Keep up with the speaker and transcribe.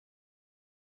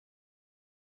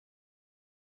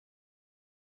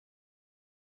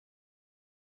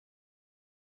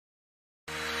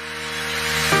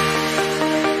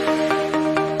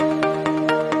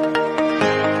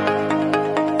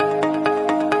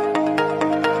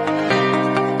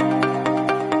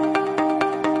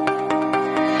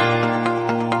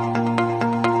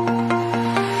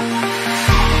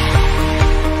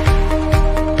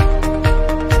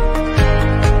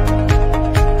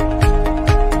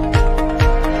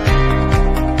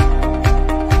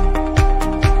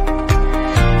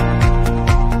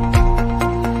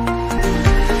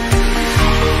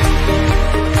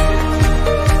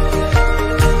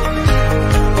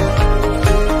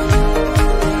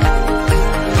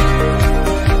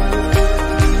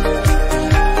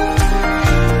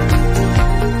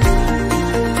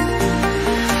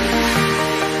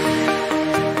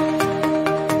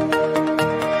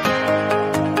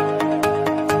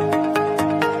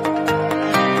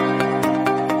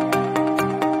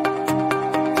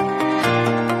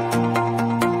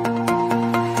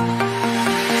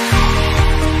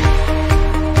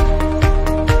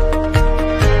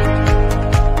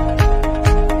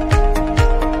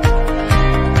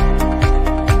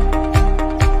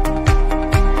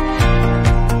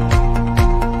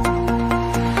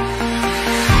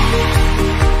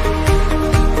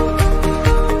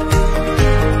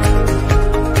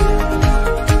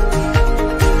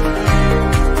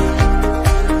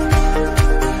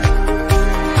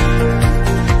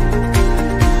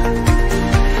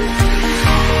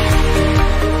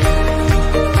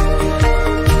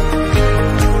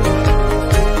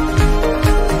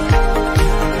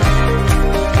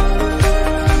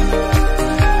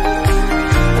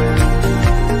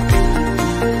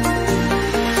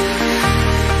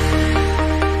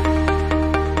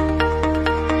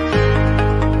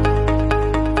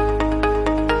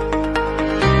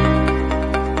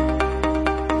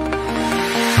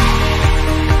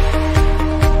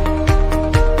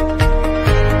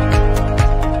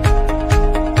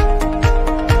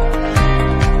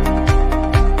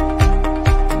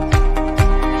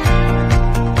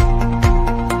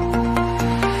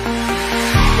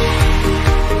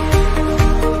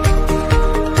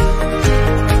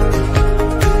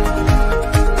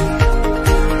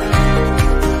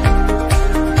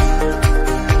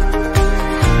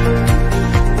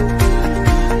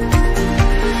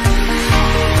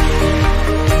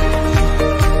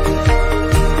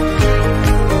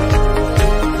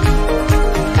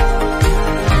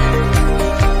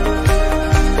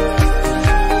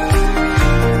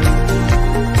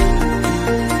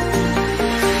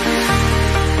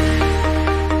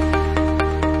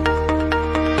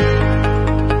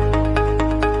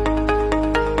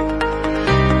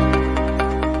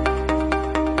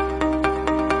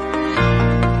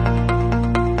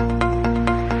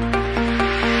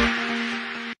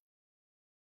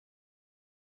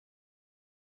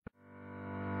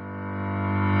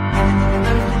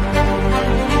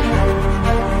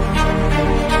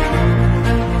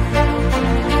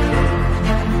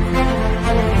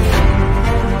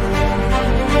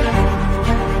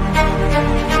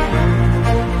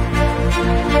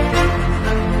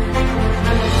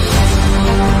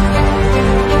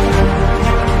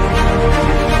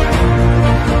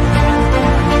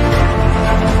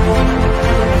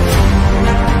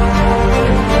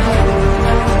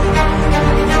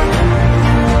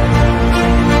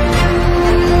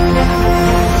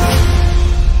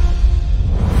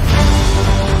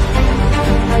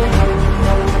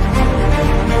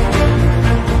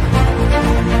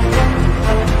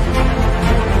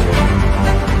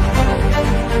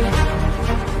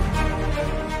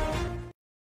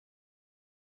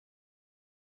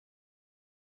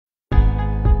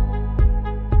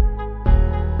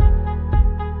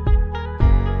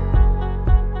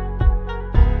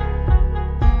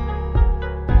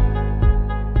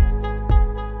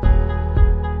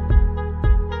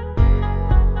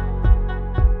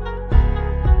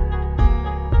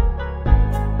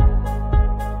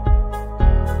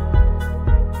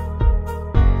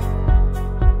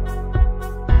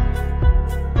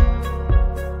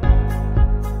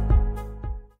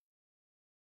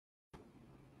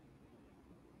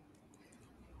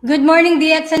Good morning,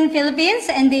 DXN Philippines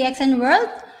and DXN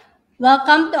World.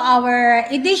 Welcome to our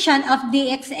edition of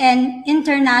DXN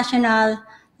International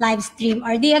Livestream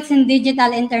or DXN Digital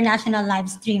International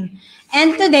Livestream.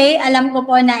 And today, alam ko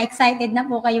po na excited na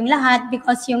po kayong lahat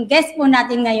because yung guest po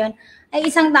natin ngayon ay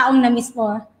isang taong na-miss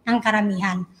po ng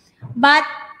karamihan. But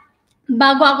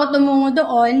bago ako tumungo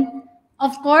doon,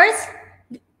 of course,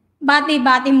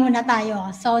 bati-bati muna tayo.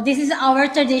 So this is our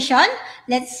tradition.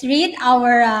 Let's read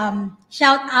our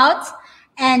shout-outs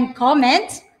and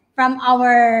comments from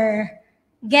our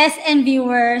guests and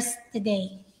viewers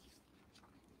today.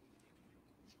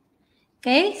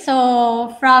 Okay,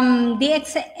 so from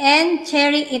DXN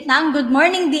Cherry Itang, good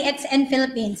morning DXN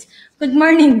Philippines. Good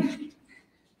morning.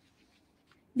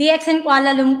 DXN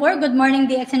Kuala Lumpur, good morning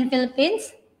DXN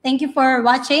Philippines. Thank you for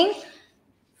watching.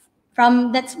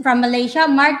 That's from Malaysia.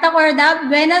 Marta Corda,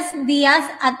 buenos dias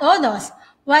a todos.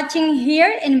 Watching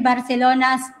here in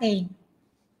Barcelona, Spain.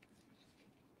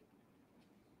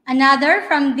 Another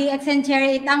from DXN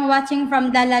Cherry Itang, watching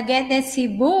from Dalaguete,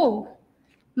 Cebu.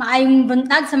 Maayong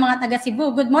buntag sa mga taga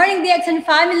Cebu. Good morning, DXN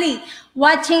family.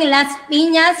 Watching Las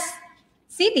Piñas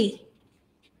City.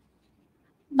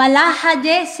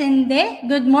 Balahaje Sinde.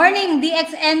 Good morning,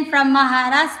 DXN from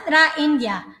Maharashtra,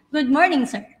 India. Good morning,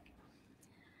 sir.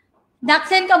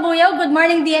 Daxen Kabuyaw, good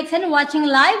morning, DXN. Watching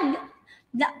live.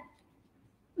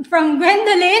 From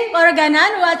Gwendolyn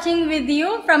Organan, watching with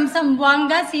you from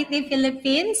Zamboanga City,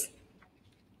 Philippines.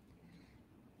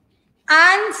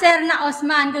 Ann Serna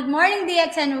Osman, good morning,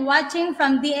 DXN, watching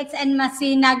from DXN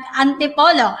Masinag,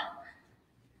 Antipolo.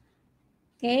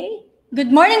 Okay. Good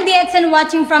morning, DXN,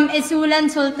 watching from Isulan,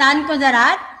 Sultan,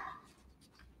 Kudarat.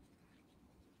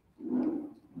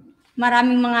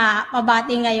 Maraming mga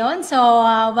pabati ngayon. So,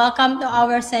 welcome to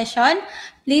our session.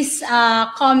 Please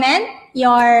comment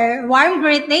your warm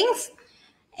greetings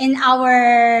in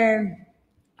our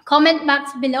comment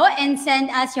box below and send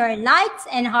us your likes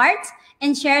and hearts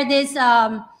and share this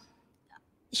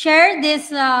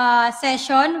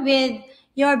session with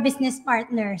your business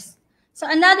partners. So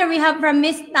another we have from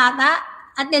Miss Tata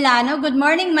Atilano. Good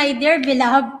morning, my dear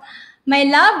beloved, my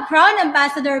love, Crown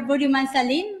Ambassador Budiman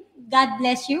Salim. God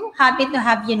bless you. Happy to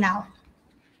have you now.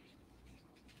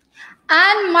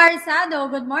 Ann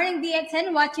Marsado, good morning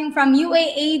DXN, watching from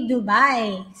UAE,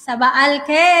 Dubai. Sabah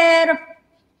Al-Khair.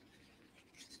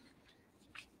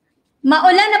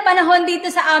 Maulan na panahon dito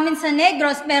sa amin sa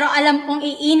Negros, pero alam kong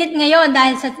iinit ngayon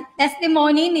dahil sa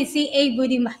testimony ni CA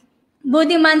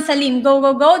Budiman Salim. Go,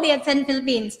 go, go, DXN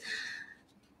Philippines.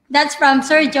 That's from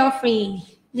Sir Geoffrey.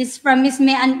 This is from Miss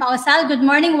Mean Pausal. Good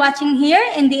morning, watching here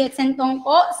in DXN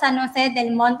Tongko, San Jose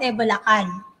del Monte,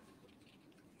 Bulacan.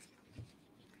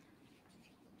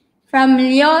 From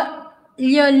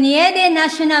Leoniede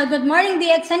National, good morning,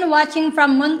 DXN, watching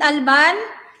from Montalban,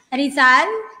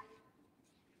 Rizal.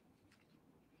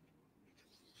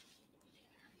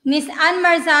 Miss Ann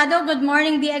Marzado, good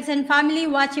morning, DXN family,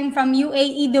 watching from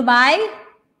UAE, Dubai.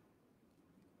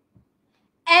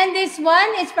 And this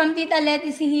one is from Tita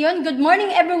Leti Sihion. Good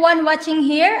morning, everyone watching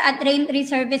here at Raintree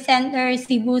Service Center,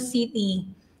 Cebu City.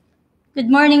 Good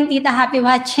morning, Tita. Happy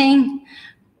watching.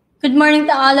 Good morning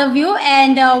to all of you,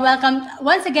 and welcome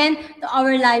once again to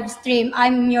our live stream.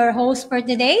 I'm your host for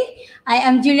today. I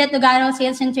am Juliet Tugano,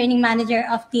 Sales and Training Manager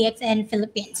of DXN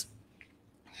Philippines.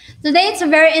 Today, it's a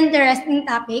very interesting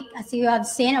topic, as you have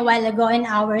seen a while ago in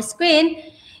our screen,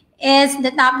 is the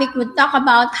topic would talk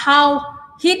about how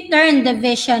he turned the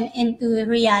vision into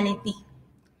reality.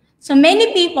 So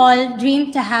many people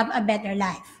dream to have a better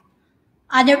life.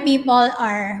 Other people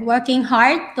are working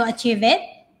hard to achieve it.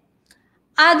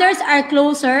 Others are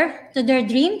closer to their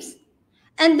dreams.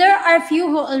 And there are few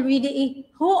who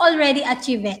already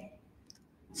achieve it.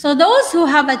 So those who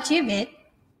have achieved it,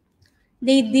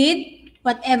 they did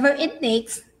whatever it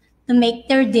takes to make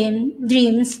their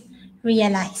dreams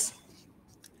realize.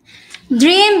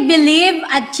 Dream, believe,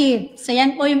 achieve. So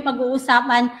yan po yung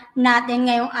pag-uusapan natin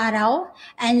ngayong araw.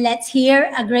 And let's hear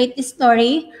a great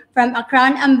story from a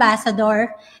Crown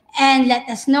Ambassador and let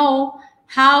us know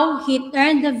how he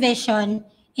turned the vision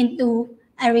into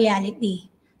a reality.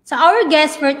 So our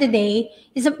guest for today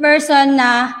is a person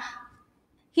na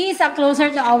he is a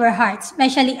closer to our hearts,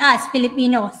 especially us,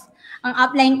 Filipinos, ang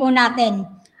upline po natin.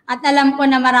 At alam ko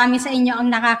na marami sa inyo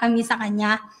ang nakakamiss sa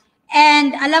kanya.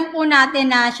 And alam po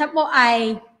natin na siya po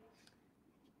ay,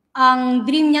 ang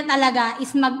dream niya talaga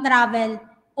is mag-travel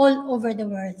all over the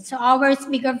world. So our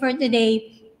speaker for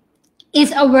today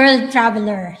is a world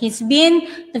traveler. He's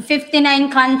been to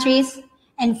 59 countries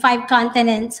and 5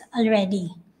 continents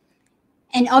already.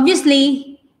 And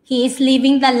obviously, he is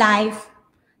living the life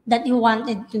that he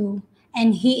wanted to,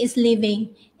 and he is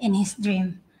living in his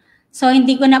dream. So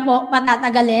hindi ko na po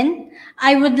patatagalin.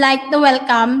 I would like to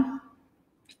welcome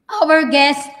our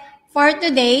guest for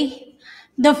today,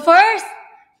 the first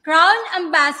Crown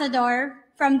Ambassador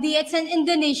from DXN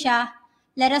Indonesia.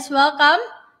 Let us welcome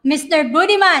Mr.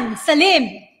 Budiman Salim.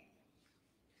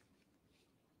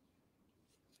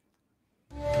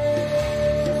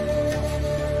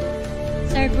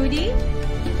 Sir Budi.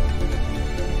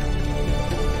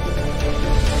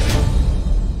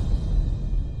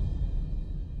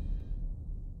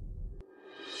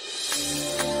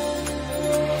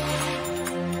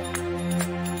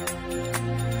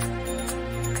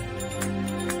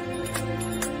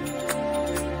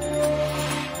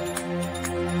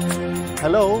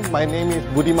 Hello, my name is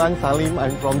Budiman Salim.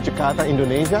 I'm from Jakarta,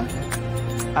 Indonesia.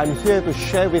 I'm here to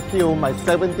share with you my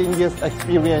 17 years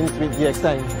experience with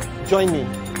DXN. Join me.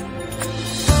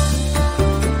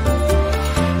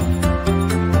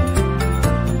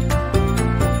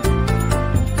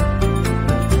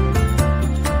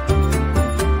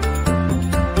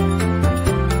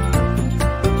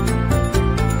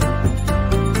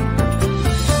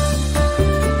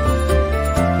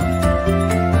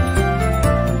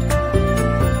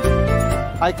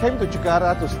 I came to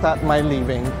Jakarta to start my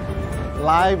living.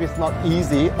 Life is not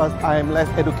easy as I am less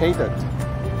educated.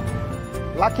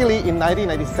 Luckily, in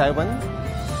 1997,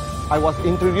 I was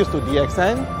introduced to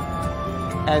DXN,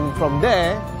 and from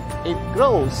there, it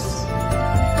grows.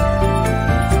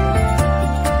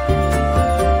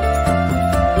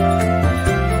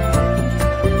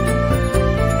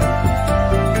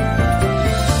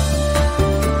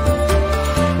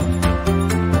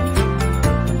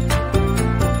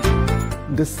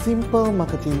 The simple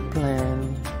marketing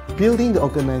plan, building the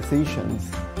organizations,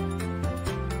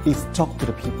 is talk to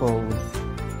the people,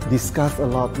 discuss a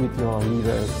lot with your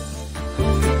leaders.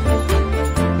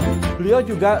 Beliau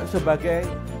juga sebagai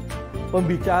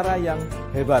pembicara yang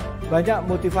hebat. Banyak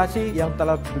motivasi yang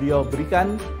telah beliau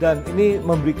berikan dan ini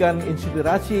memberikan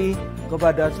inspirasi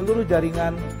kepada seluruh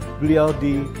jaringan beliau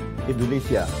di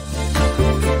Indonesia.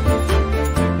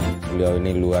 Beliau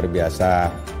ini luar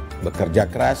biasa, bekerja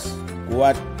keras,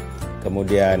 kuat,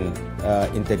 kemudian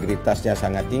integritasnya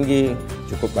sangat tinggi,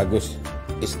 cukup bagus,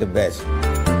 is the best.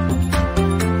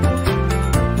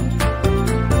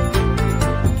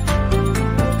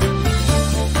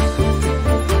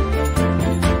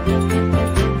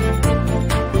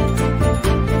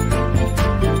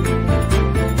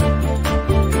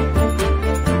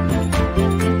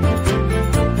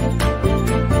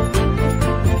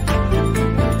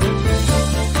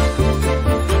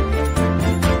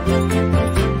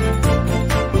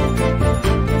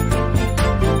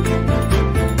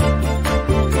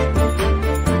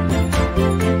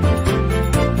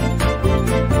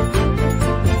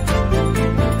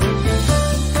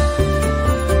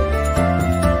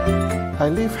 I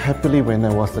lived happily when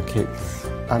I was a kid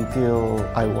until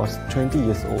I was 20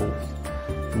 years old.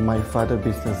 My father's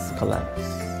business collapsed.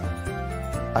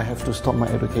 I have to stop my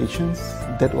education.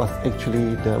 That was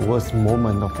actually the worst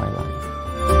moment of my life.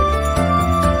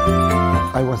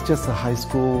 I was just a high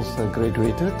school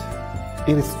graduated.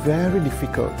 It is very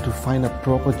difficult to find a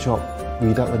proper job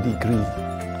without a degree.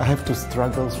 I have to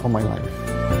struggle for my life.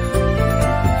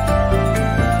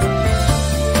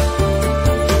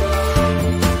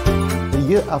 A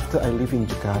year after I lived in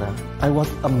Jakarta, I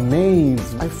was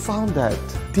amazed. I found that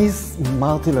this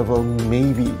multi-level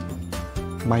may be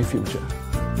my future.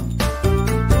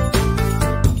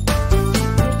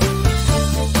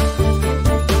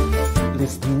 It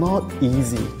is not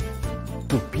easy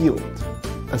to build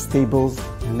a stable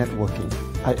networking.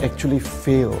 I actually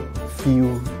failed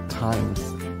few times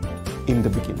in the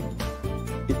beginning.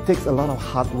 It takes a lot of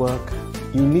hard work.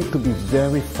 You need to be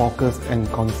very focused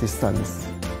and consistent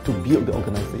to build the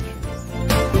organizations.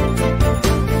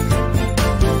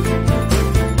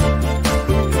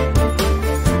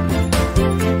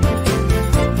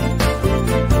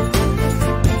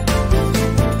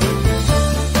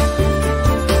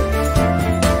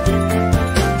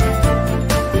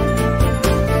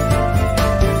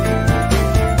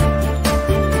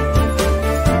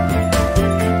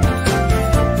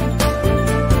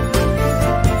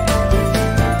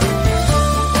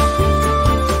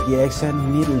 DXN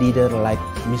need leader like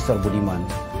Mr. Budiman.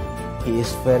 He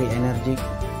is very energetic,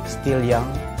 still young,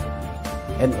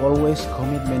 and always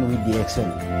commitment with DXN.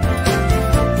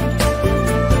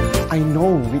 I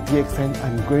know with DXN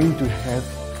I'm going to have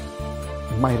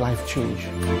my life change.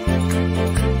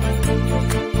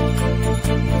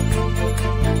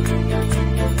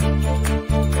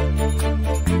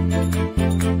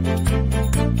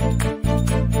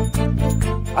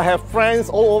 I have friends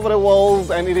all over the world,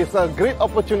 and it is a great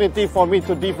opportunity for me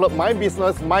to develop my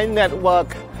business, my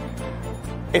network.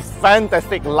 It's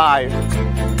fantastic life.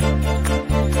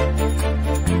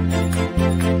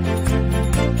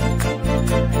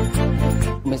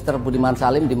 Mr. Budiman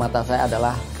Salim di mata saya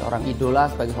adalah seorang idola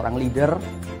sebagai seorang leader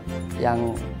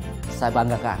yang saya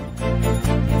banggakan.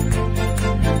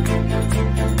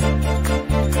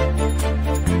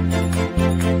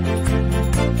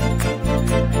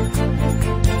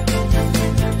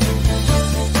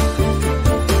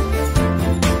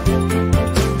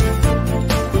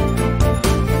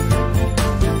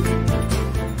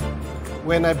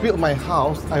 When I built my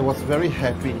house, I was very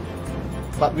happy.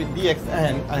 But with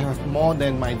DXN, I have more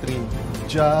than my dream,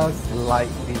 just like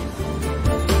this.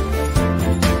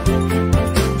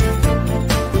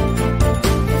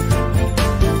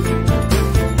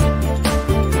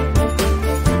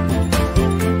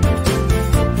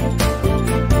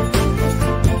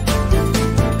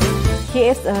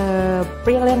 He is a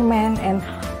brilliant man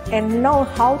and know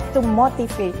how to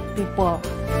motivate people.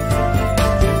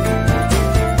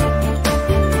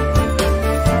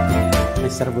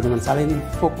 Mr. Budiman Salim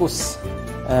fokus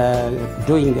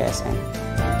doing DXN.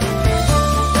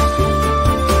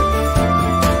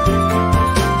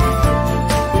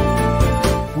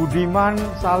 Budiman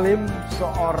Salim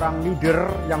seorang leader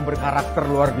yang berkarakter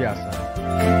luar biasa.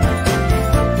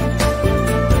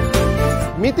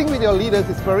 Meeting with your leaders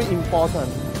is very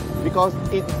important because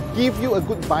it gives you a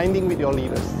good binding with your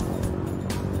leaders.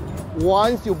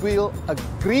 Once you build a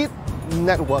great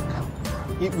network,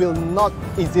 it will not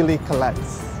easily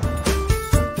collapse.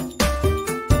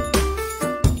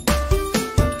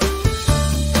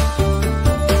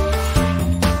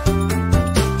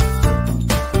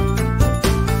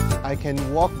 I can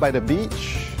walk by the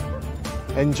beach,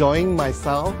 enjoying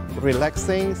myself,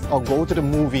 relaxing, or go to the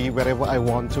movie wherever I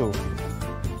want to.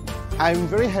 I'm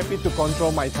very happy to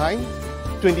control my time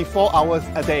 24 hours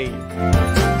a day.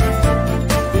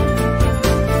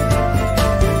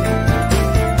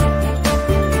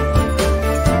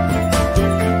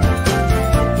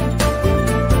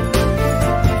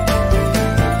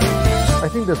 I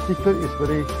think the secret is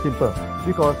very simple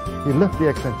because he loves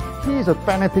DXN. He is a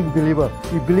fanatic believer.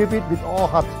 He believes it with all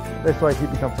heart. That's why he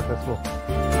becomes successful.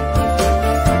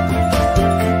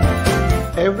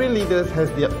 Every leader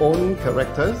has their own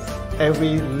characters.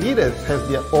 Every leader has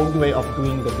their own way of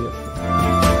doing the business.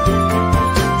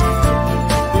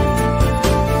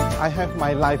 I have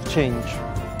my life change.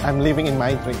 I'm living in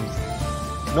my dreams.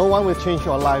 No one will change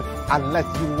your life unless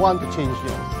you want to change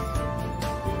yours.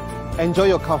 Enjoy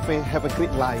your coffee. Have a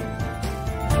great life.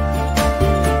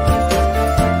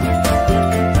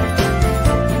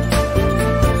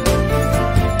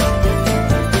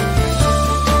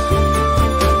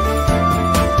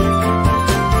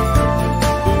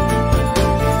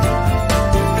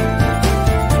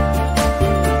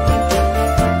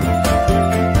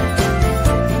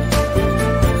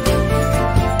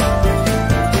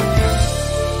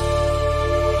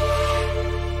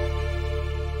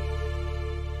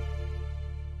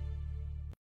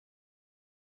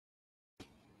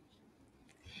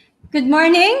 Good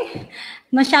morning!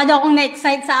 Masyado akong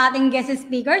na-excite sa ating guest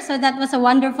speaker. So that was a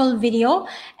wonderful video.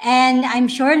 And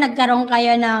I'm sure nagkaroon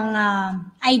kayo ng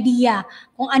idea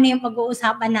kung ano yung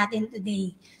pag-uusapan natin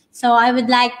today. So I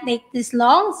would like to take this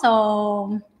long.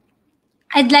 So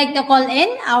I'd like to call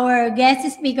in our guest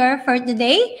speaker for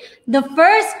today, the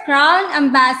first Crown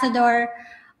Ambassador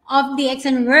of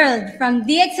DXN World from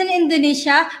DXN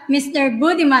Indonesia, Mr.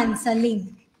 Budiman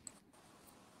Salim.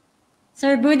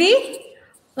 Sir Budi?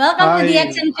 Welcome to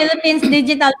DXN Philippines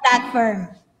Digital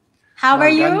Platform. How are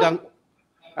you?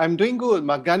 I'm doing good.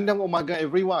 Magandang umaga,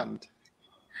 everyone.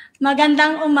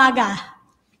 Magandang umaga.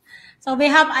 So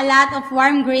we have a lot of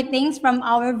warm greetings from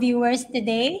our viewers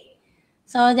today.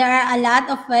 So there are a lot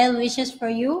of well wishes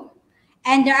for you.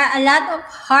 And there are a lot of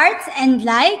hearts and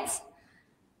likes.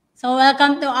 So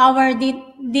welcome to our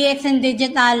DXN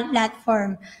Digital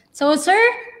Platform. So sir,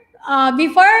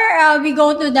 before we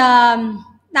go to the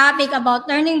topic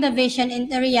about turning the vision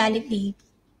into reality,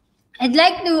 I'd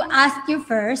like to ask you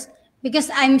first, because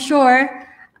I'm sure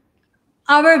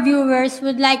our viewers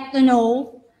would like to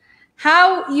know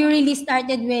how you really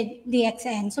started with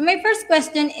DXN. So my first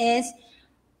question is,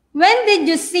 when did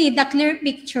you see the clear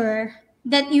picture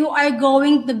that you are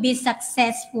going to be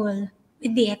successful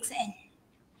with DXN?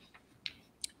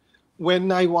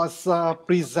 When I was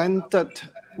presented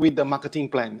with the marketing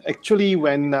plan, actually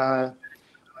when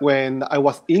I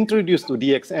was introduced to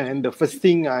DXN, the first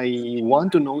thing I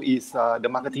want to know is the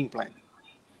marketing plan.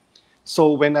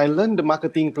 So when I learned the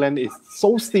marketing plan is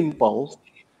so simple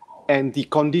and the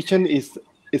condition is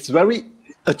it's very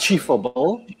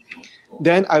achievable,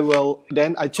 then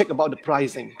I check about the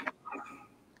pricing.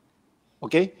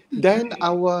 Okay, then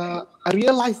I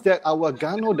realized that our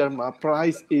Ganoderma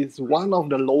price is one of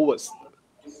the lowest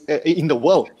in the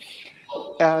world.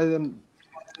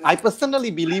 I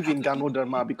personally believe in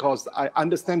Ganoderma because I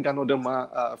understand Ganoderma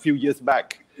a few years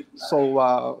back. So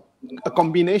a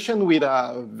combination with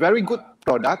a very good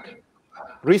product,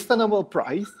 reasonable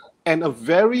price, and a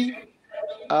very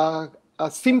a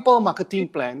simple marketing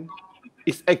plan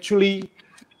is actually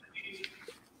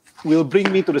will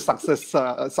bring me to the success,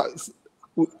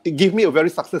 give me a very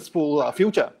successful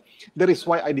future. That is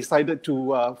why I decided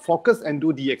to focus and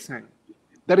do DXN.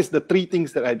 That is the 3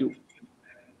 things that I do.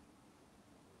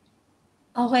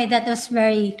 Okay, that was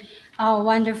very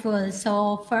wonderful.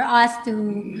 So for us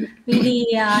to really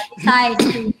decide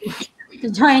to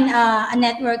join a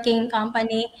networking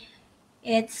company,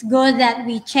 it's good that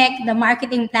we check the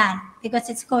marketing plan because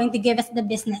it's going to give us the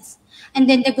business, and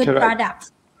then the good Correct.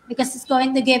 products because it's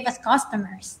going to give us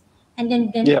customers, and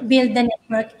then build the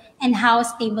network and how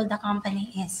stable the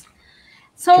company is.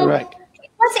 So Correct. it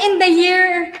was in the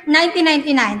year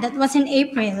 1999, that was in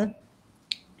April,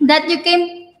 that you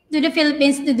came to the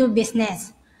Philippines to do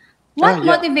business. What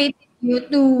motivated you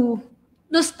to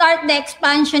start the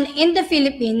expansion in the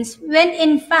Philippines when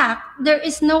in fact there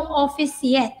is no office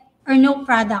yet or no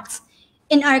products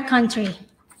in our country?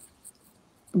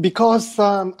 Because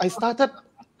I started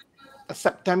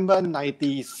September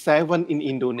 97 in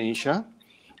Indonesia.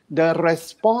 The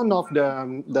response of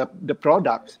the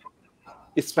product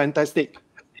is fantastic.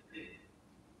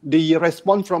 The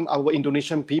response from our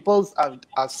Indonesian peoples are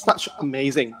such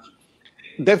amazing.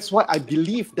 That's why I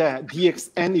believe that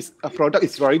DXN is a product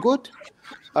is very good,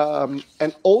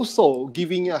 and also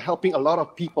helping a lot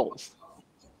of people.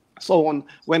 So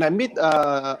when I meet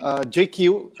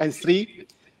JQ and Sri,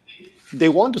 they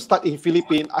want to start in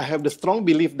Philippines. I have the strong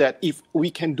belief that if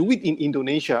we can do it in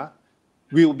Indonesia,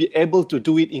 we will be able to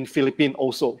do it in Philippines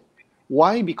also.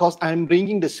 Why? Because I'm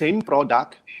bringing the same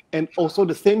product and also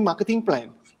the same marketing plan.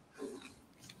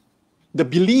 The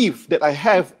belief that I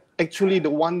have actually the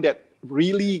one that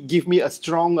really give me a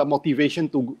strong motivation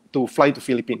to fly to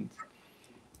Philippines.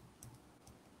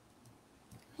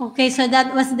 Okay, so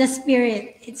that was the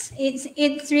spirit. It's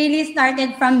really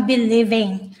started from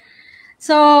believing.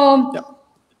 So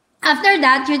after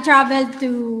that, you traveled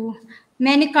to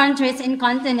many countries and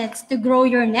continents to grow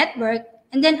your network.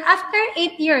 And then after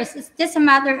 8 years, it's just a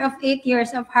matter of 8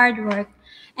 years of hard work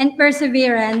and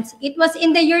perseverance. It was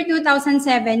in the year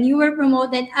 2007, you were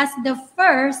promoted as the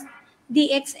first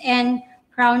DXN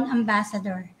Crown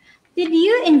Ambassador. Did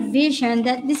you envision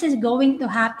that this is going to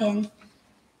happen?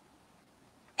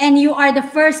 And you are the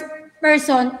first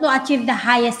person to achieve the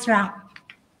highest rank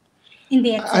in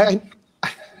DXN.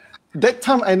 That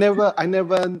time I never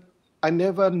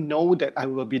know that I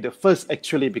will be the first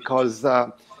actually, because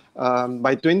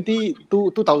by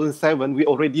 2007 we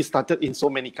already started in so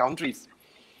many countries.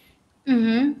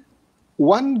 Mm-hmm.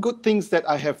 One good thing that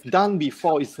I have done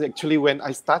before is actually when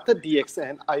I started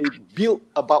DXN, I built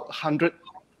about 100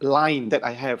 line that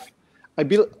I have. I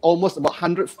built almost about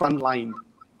 100 front line.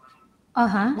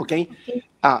 Okay.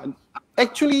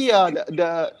 Actually,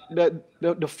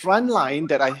 the front line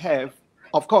that I have,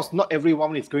 of course, not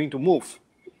everyone is going to move.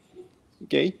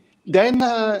 Okay. Then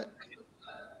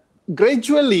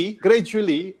gradually,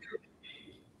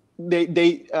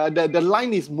 the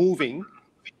line is moving.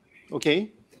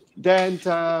 Okay. Then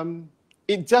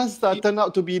it just turned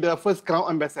out to be the first Crown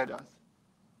Ambassadors.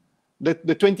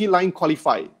 The 20 line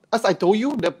qualified. As I told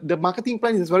you, the marketing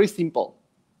plan is very simple.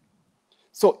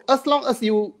 So as long as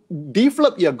you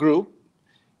develop your group,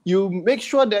 you make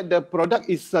sure that the product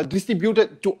is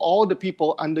distributed to all the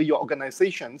people under your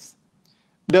organizations,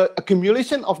 the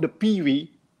accumulation of the PV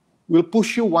will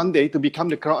push you one day to become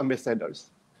the Crown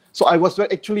Ambassadors. So I was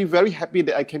actually very happy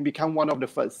that I can become one of the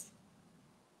first.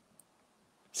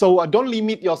 So don't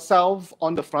limit yourself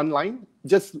on the front line.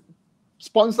 Just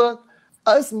sponsor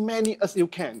as many as you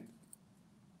can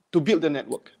to build the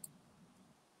network.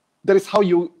 That is how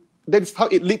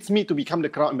it leads me to become the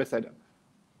Crown Ambassador.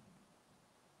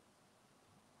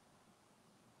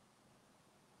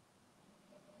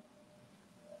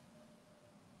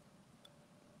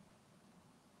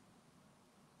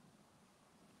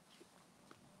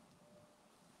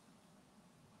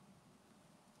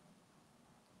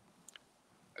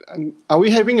 Are we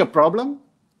having a problem?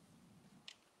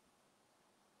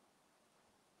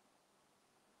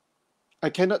 I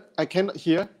cannot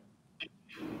hear.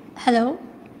 Hello?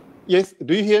 Yes,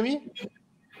 do you hear me?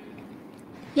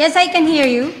 Yes, I can hear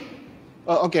you.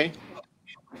 Okay.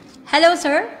 Hello,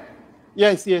 sir?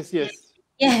 Yes. Yes,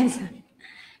 Yes.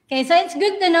 Okay, so it's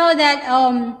good to know that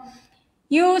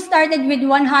you started with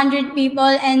 100 people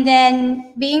and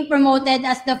then being promoted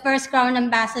as the first Crown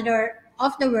Ambassador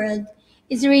of the world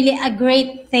is really a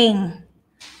great thing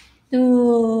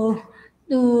to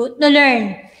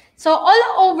learn. So all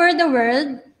over the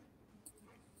world,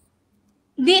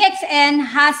 DXN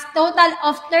has total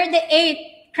of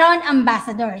 38 Crown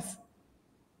Ambassadors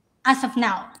as of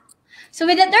now. So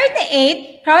with the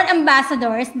 38 Crown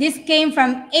Ambassadors, this came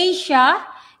from Asia,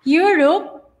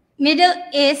 Europe, Middle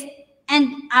East,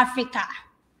 and Africa.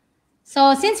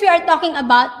 So since we are talking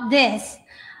about this,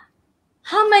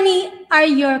 how many are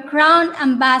your Crown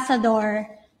Ambassador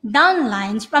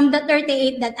downlines from the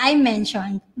 38 that I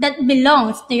mentioned that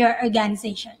belongs to your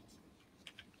organization?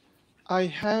 I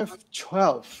have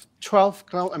 12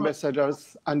 Crown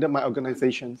Ambassadors under my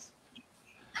organizations.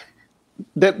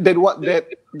 That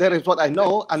is what I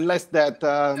know, unless that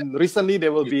recently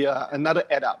there will be another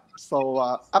add up. So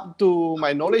up to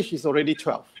my knowledge is already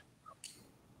 12.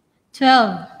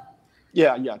 12.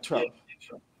 Yeah, 12.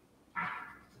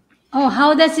 Oh,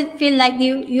 how does it feel like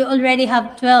you already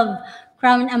have 12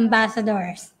 Crown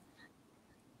Ambassadors?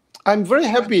 I'm very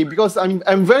happy because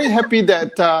I'm very happy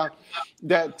that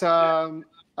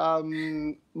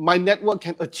my network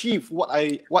can achieve what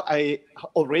I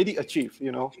already achieved.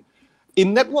 You know,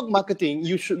 in network marketing,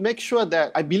 you should make sure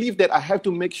that I believe that I have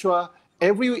to make sure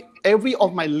every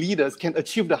of my leaders can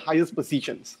achieve the highest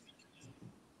positions.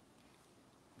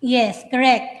 Yes,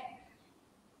 correct.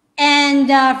 And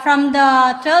from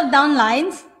the 12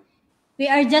 downlines, we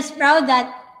are just proud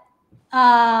that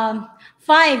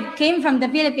 5 came from the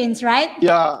Philippines, right?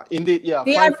 Yeah, indeed. Yeah,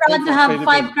 we are proud to have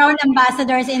 5 Crown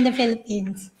Ambassadors in the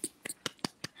Philippines.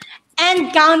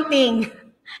 And counting.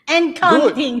 And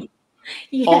counting. Good.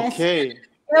 Yes. Okay.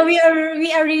 So we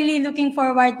are really looking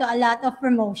forward to a lot of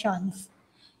promotions.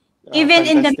 Even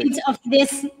fantastic. in the midst of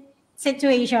this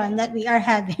situation that we are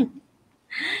having.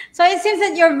 So it seems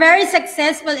that you're very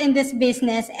successful in this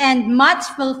business and much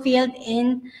fulfilled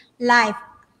in life.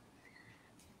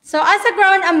 So as a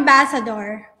Crown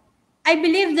Ambassador, I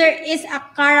believe there is a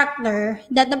character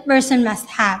that the person must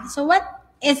have. So what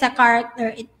is a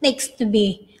character it takes to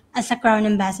be as a Crown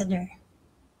Ambassador?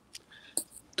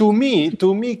 To me,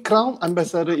 Crown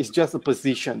Ambassador is just a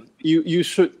position. You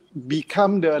should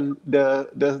become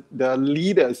the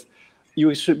leaders.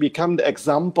 You should become the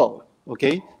example.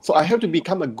 Okay, so I have to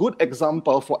become a good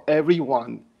example for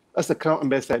everyone as a Crown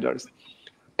Ambassadors,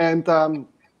 and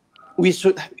we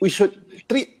should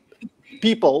treat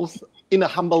people in a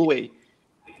humble way.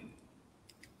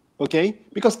 Okay,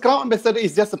 because Crown Ambassador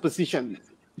is just a position.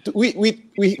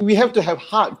 We have to have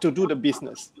heart to do the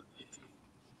business.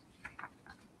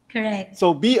 Correct.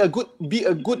 So be a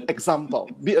good example,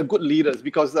 be a good leader,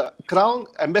 because the Crown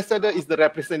Ambassador is the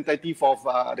representative of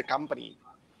the company.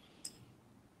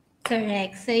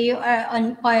 Correct. So you are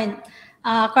on point.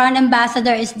 Crown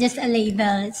Ambassador is just a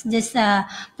label. It's just a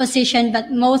position,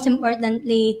 but most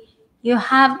importantly, you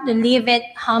have to live it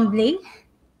humbly.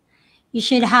 You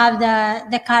should have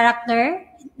the character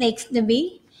it takes to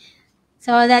be.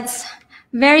 So that's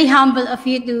very humble of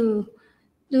you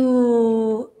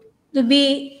to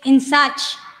be in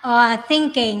such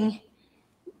thinking,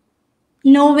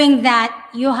 knowing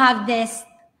that you have this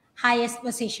highest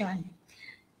position.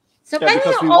 So Yeah,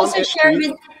 can you also share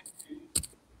with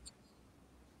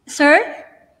Sir?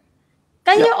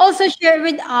 Can you also share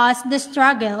with us the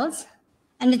struggles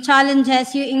and the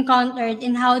challenges you encountered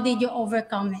and how did you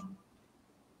overcome it?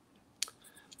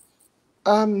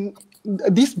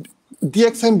 This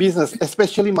DXN business,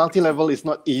 especially multi-level, is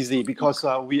not easy because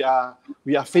we are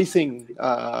facing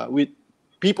with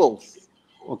people.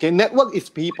 Okay, network is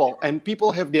people, and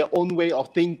people have their own way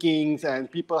of thinking, and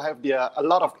people have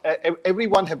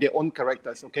everyone have their own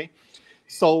characters. Okay,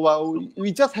 so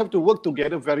we just have to work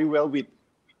together very well with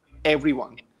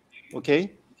everyone.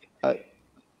 Okay,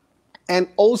 and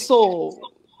also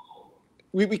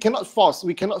we cannot force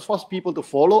people to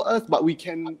follow us, but we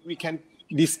can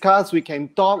discuss, we can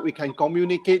talk, we can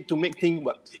communicate to make things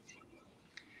work.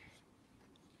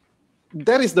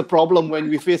 That is the problem when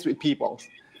we face with people.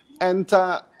 And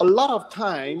a lot of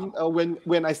time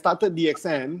when I started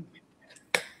DXN,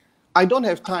 I don't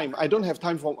have time. I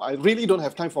really don't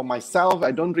have time for myself. I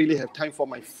don't really have time for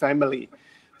my family.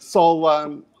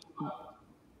 So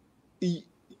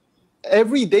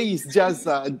every day is just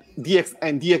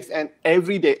DXN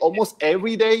every day, almost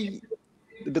every day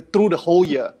through the whole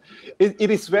year.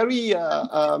 It is very,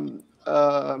 how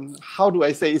do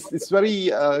I say, it's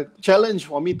very challenge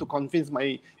for me to convince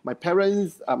my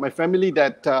parents, my family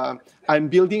that I'm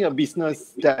building a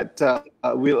business that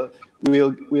will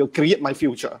create my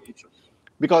future.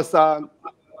 because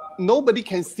nobody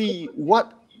can see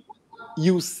what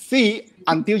you see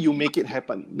until you make it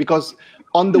happen. Because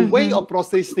on the way of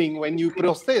processing, when you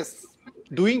process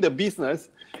doing the business,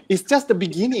 it's just the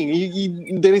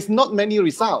beginning. There is not many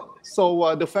results.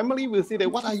 So the family will say that,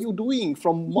 what are you doing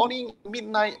from morning,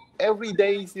 midnight, every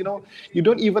day? You know, you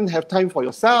don't even have time for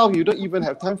yourself. You don't even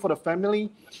have time for the family.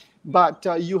 But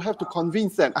you have to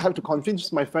convince them. I have to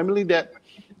convince my family that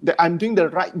I'm doing the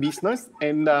right business,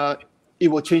 and it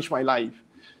will change my life.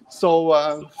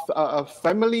 So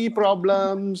family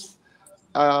problems,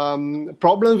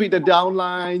 problems with the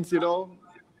downlines, you know,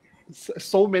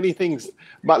 so many things.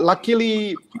 But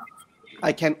luckily,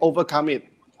 I can overcome it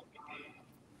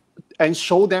and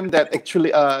show them that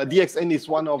actually DXN is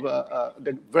one of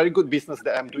the very good business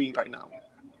that I'm doing right now.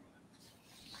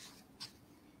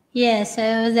 Yes,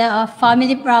 so the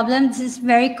family problems is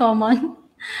very common.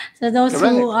 So those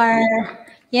who are,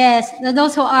 yes,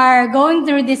 those who are going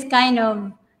through this kind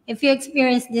of, if you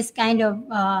experience this kind of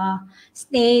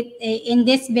state in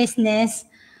this business,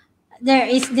 there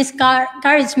is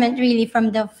discouragement really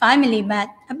from the family, but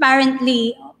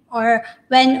apparently, or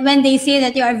when they see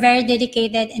that you are very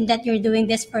dedicated and that you're doing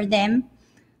this for them,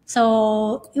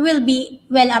 so it will be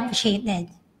well appreciated.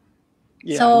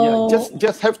 Yeah, so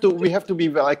we have to be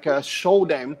like show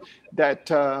them that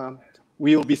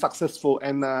we will be successful,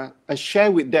 and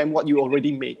share with them what you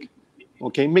already make.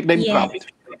 Okay, make them proud.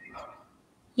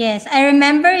 Yes, I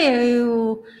remember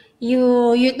you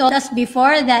told us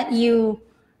before that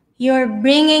you're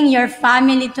bringing your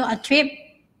family to a trip.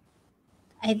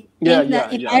 I think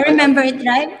if I remember it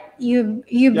right, you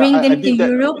bring them to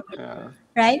Europe,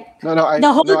 right? No,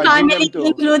 the whole family,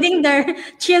 including their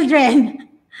children.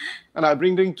 And I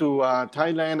bring them to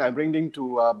Thailand. I bring them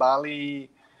to Bali.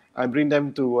 I bring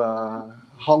them to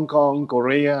Hong Kong,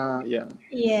 Korea. Yeah.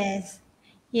 Yes.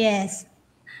 Yes.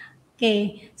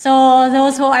 Okay. So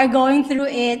those who are going through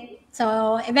it,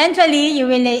 so eventually you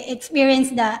will experience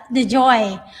the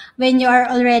joy when you are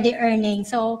already earning.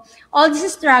 So all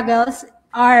these struggles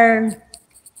are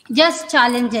just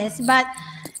challenges, but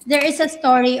there is a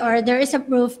story, or there is a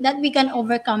proof that we can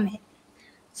overcome it.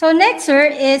 So next,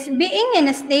 sir, is being in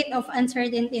a state of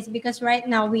uncertainties, because right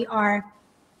now we are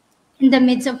in the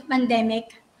midst of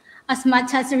pandemic. As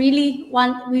much as we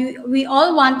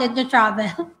all wanted to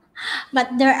travel, but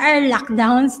there are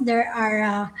lockdowns, there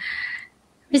are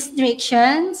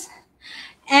restrictions,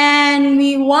 and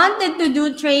we wanted to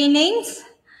do trainings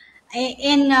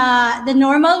in the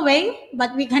normal way,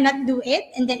 but we cannot do it.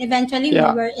 And then eventually we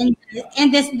were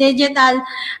in this digital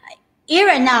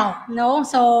era now, no?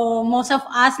 So most of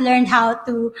us learned how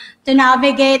to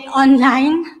navigate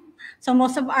online. So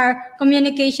most of our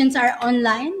communications are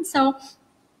online. So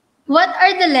what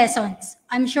are the lessons?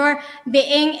 I'm sure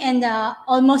being in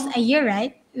almost a year,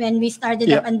 right, when we started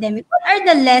the pandemic, what are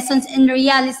the lessons and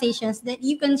realizations that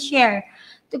you can share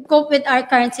to cope with our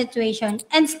current situation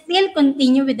and still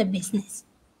continue with the business?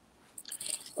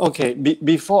 Okay,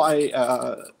 before I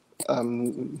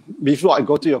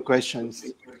go to your questions,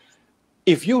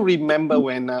 if you remember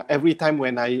when every time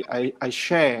when I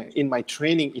share in my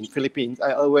training in Philippines,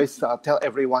 I always tell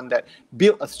everyone that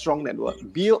build a strong network.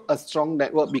 Build a strong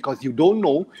network, because you don't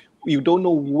know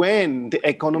when the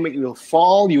economic will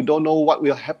fall. You don't know what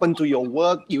will happen to your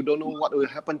work. You don't know what will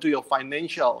happen to your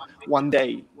financial one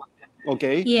day.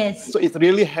 Okay? Yes. So it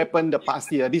really happened the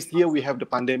past year. This year we have the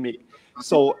pandemic.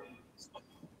 So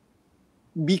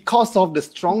because of the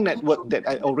strong network that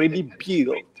I already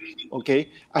built,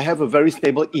 okay, I have a very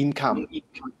stable income.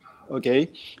 Okay,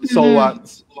 so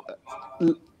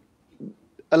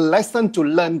a lesson to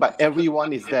learn by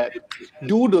everyone is that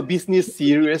do the business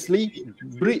seriously,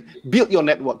 build your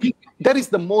network. That is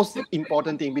the most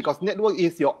important thing, because network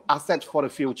is your asset for the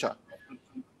future.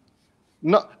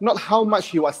 Not how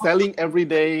much you are selling every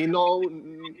day, no,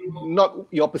 not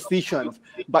your positions,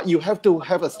 but you have to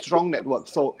have a strong network.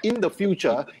 So in the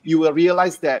future, you will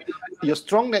realize that your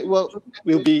strong network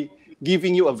will be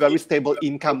giving you a very stable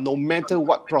income, no matter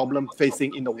what problem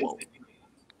facing in the world.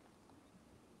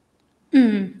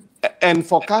 And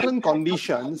for current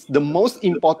conditions, the most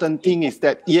important thing is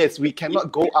that, yes, we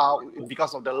cannot go out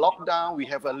because of the lockdown. We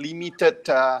have a limited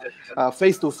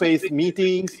face-to-face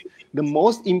meetings. The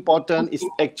most important is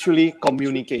actually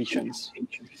communications.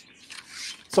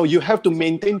 So you have to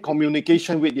maintain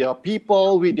communication with your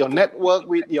people, with your network,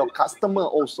 with your customer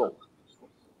also.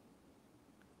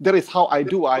 That is how I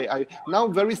do. I now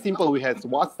very simple. We have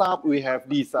WhatsApp, we have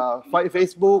this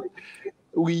Facebook.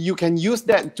 You can use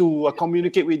that to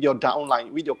communicate with your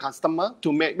downline, with your customer,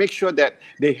 to make sure that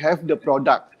they have the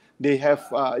product. They have,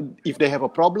 if they have a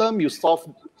problem, you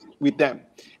solve with them.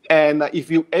 And if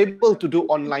you're able to do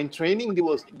online training,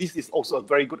 this is also a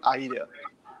very good idea.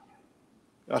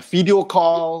 A video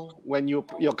call, when your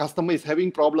customer is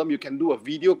having problem, you can do a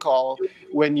video call.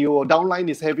 When your downline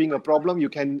is having a problem, you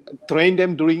can train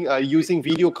them during using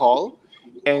video call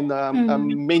and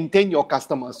maintain your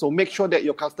customer. So make sure that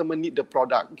your customer need the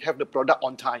product, have the product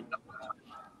on time.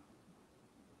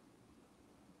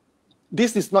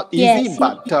 This is not easy,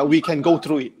 but we can go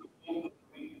through it.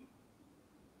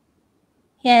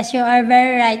 Yes, you are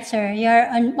very right, sir. You're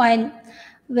on point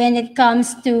when it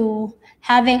comes to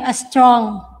having a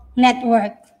strong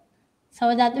network,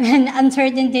 so that when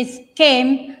uncertainties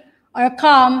came or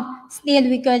come, still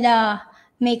we could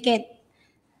make it.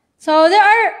 So there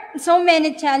are so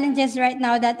many challenges right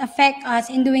now that affect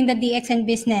us in doing the DXN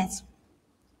business,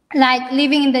 like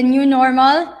living in the new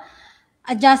normal,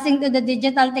 adjusting to the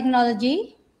digital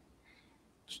technology,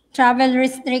 travel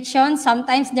restrictions.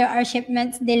 Sometimes there are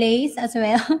shipments delays as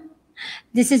well.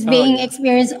 This is being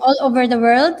experienced all over the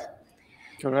world.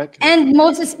 Correct. And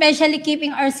most especially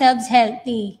keeping ourselves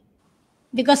healthy,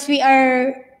 because we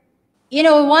are,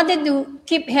 wanted to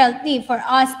keep healthy for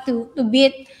us to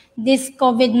beat this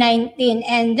COVID-19.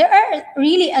 And there are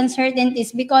really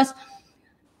uncertainties because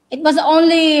it was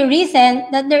only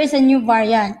recent that there is a new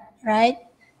variant, right?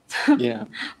 Yeah.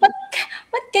 What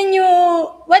can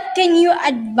you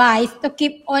advise to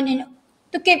keep on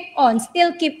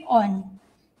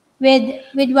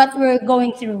with what we're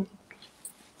going through?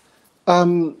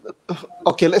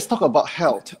 Okay, let's talk about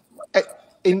health.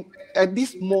 At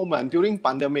this moment during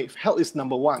pandemic, health is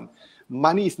number one,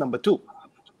 money is number two.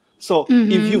 So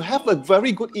if you have a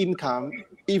very good income,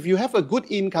 in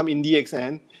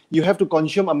DXN, you have to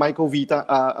consume a Microvita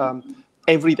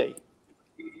every day.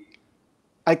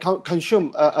 I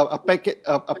consume a pack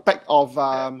of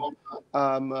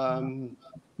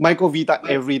Microvita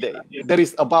every day. There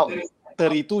is about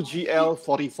 32 GL,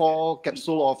 44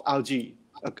 capsule of algae,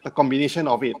 a combination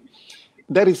of it.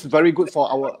 That is very good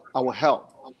for our health.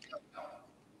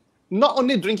 Not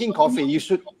only drinking coffee, you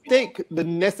should take the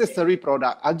necessary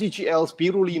product, RGGL,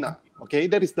 spirulina. Okay,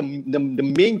 that is the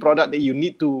main product that you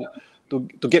need to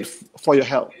get for your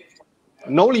health.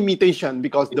 No limitation,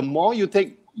 because the more you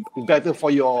take, better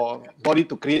for your body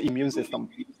to create immune system.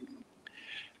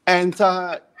 And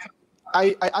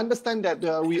I understand that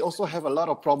we also have a lot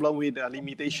of problem with the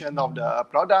limitation of the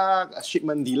product,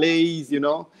 shipment delays,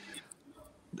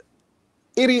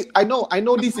 It is, I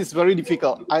know this is very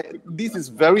difficult. This is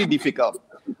very difficult,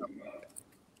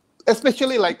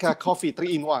 especially like coffee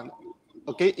 3-in-1.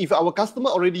 Okay, if our customer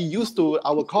already used to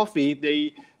our coffee,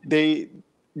 they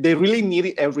really need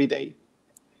it every day.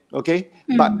 Okay,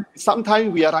 but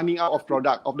sometimes we are running out of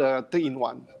product of the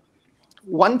 3-in-1.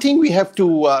 One thing we have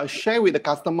to share with the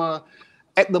customer.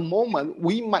 At the moment,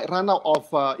 we might run out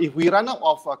of, if we run out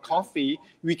of coffee,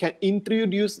 we can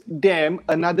introduce them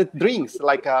another drinks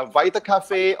like Vita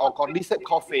Cafe or Cordyceps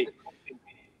coffee.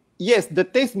 Yes, the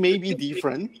taste may be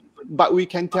different, but we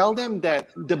can tell them that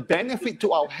the benefit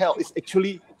to our health is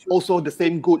actually also the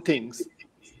same good things.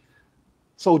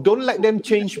 So don't let them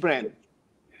change brand.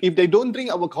 If they don't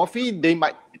drink our coffee, they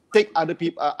might take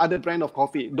other brand of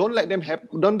coffee. Don't let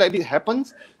it happen.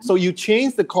 So you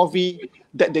change the coffee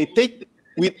that they take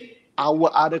with our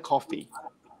other coffee.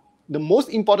 The most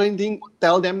important thing,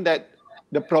 tell them that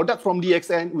the product from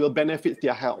DXN will benefit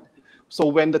their health. So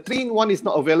when the 3-in-1 is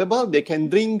not available, they can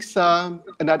drink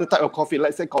another type of coffee,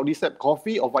 let's say Cordyceps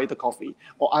coffee or Vita coffee,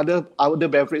 or other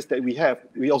beverage that we have.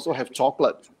 We also have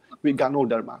chocolate with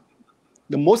Ganoderma.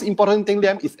 The most important thing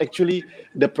them is actually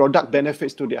the product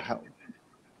benefits to their health.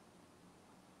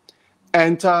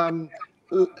 And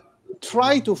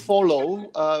try to follow,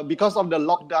 because of the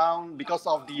lockdown, because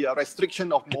of the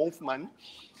restriction of movement,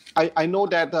 I know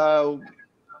that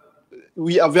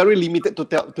we are very limited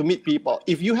to meet people.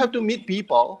 If you have to meet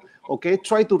people, okay,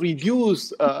 try to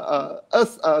reduce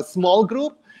a small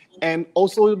group and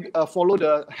also follow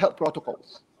the health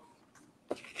protocols.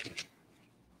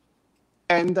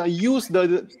 And use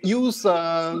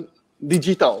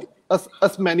digital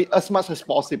as much as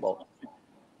possible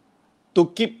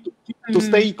to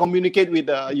stay communicate with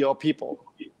your people.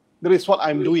 That is what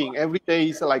I'm doing every day.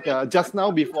 Is like just now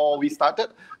before we started,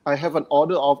 I have an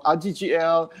order of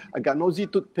RGGL, a Ganozi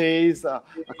toothpaste, a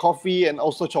coffee, and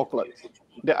also chocolate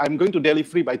that I'm going to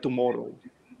deliver by tomorrow.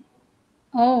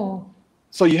 Oh.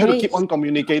 So you have to keep on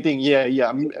communicating.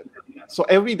 Yeah. So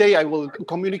every day I will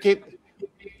communicate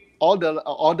all the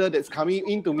order that's coming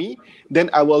into me. Then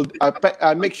I will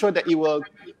make sure that it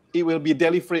will be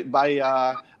delivered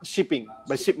by shipment.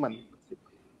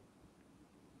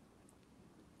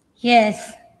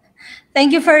 Yes.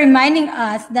 Thank you for reminding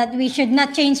us that we should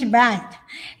not change brand.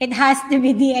 It has to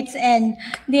be DXN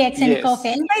Yes.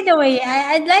 Coffee. And by the way,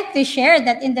 I'd like to share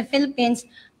that in the Philippines,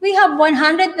 we have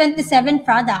 127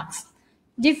 products,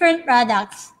 different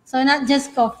products. So not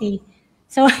just coffee.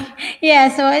 So yeah,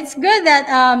 so it's good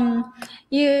that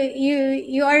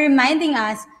you are reminding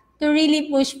us to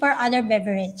really push for other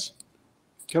beverage.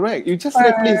 Correct. You just Or-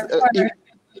 say, please, or-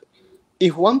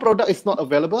 if one product is not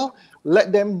available,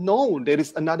 let them know there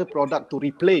is another product to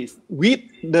replace with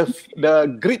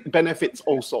the great benefits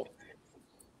also.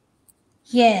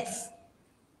 Yes.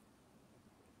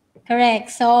 Correct.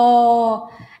 So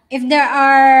if there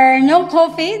are no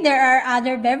coffee, there are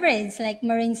other beverages like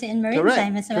marines and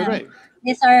maritime as well. Correct.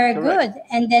 These are Correct. good.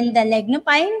 And then the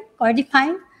legnopine,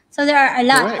 cordipine. So there are a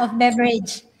lot Correct. of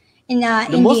beverage in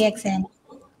most- DXN.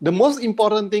 The most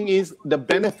important thing is the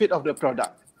benefit of the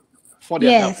product for their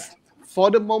Yes. health. For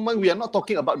the moment, we are not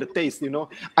talking about the taste,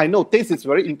 I know taste is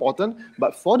very important,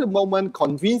 but for the moment,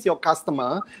 convince your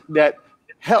customer that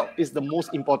health is the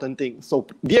most important thing. So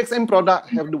DXN product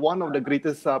have one of the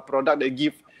greatest product that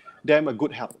give them a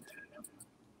good health.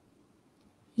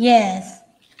 Yes.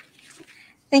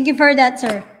 Thank you for that,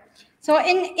 sir. So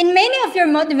in many of your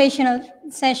motivational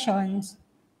sessions,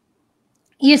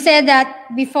 you said that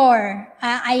before,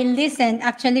 I listened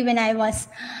actually when I was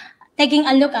taking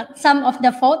a look at some of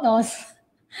the photos.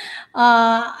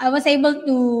 I was able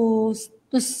to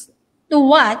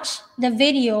watch the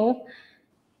video,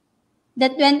 the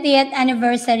 20th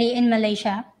anniversary in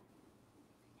Malaysia.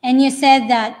 And you said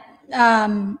that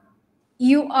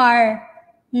you are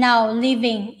now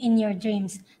living in your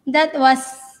dreams. That was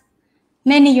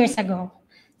many years ago.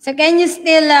 So can you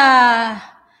still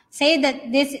say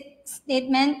that this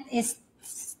statement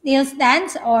still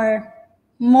stands, or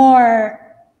more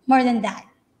than that?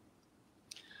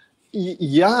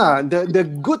 Yeah, the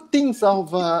good things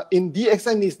of in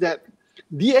DXN is that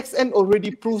DXN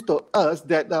already proved to us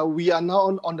that we are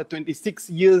now on the 26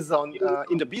 years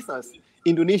in the business.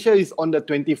 Indonesia is on the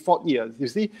 24th year. You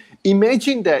see,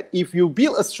 imagine that if you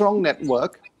build a strong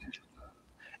network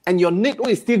and your network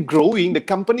is still growing, the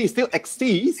company still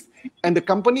exists, and the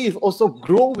company is also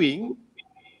growing,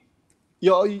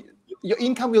 your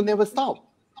income will never stop.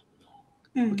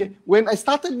 Okay. When I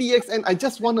started DXN, I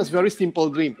just want a very simple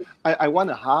dream. I want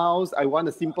a house, I want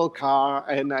a simple car,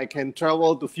 and I can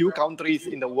travel to few countries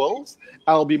in the world.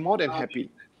 I'll be more than happy.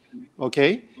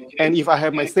 Okay. And if I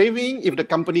have my saving, if the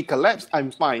company collapses,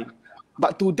 I'm fine.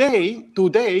 But today,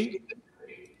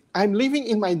 I'm living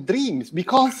in my dreams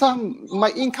because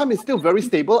my income is still very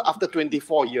stable after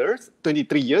 23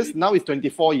 years. Now it's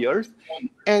 24 years.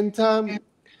 And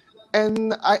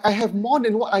I have more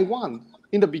than what I want.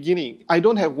 In the beginning, I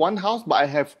don't have one house, but I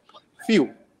have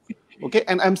few. Okay,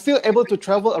 and I'm still able to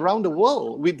travel around the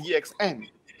world with DXN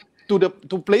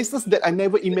to places that I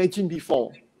never imagined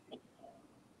before.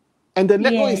 And the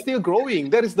network is still growing.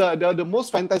 That is the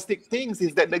most fantastic things,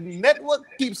 is that the network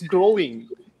keeps growing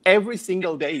every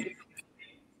single day.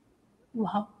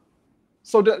 Wow.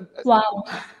 So wow.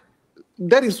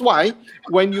 That is why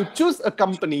when you choose a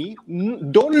company,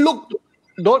 don't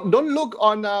look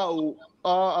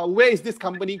on where is this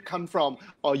company come from,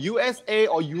 or USA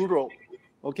or Europe.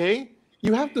 Okay,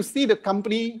 you have to see the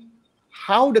company,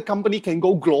 how the company can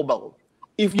go global.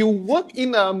 If you work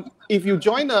if you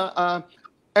join a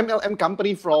MLM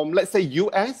company from, let's say,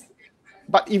 US,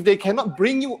 but if they cannot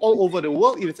bring you all over the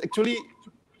world, it's actually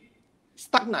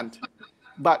stagnant.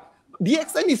 But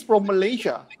DXN is from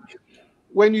Malaysia.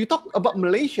 When you talk about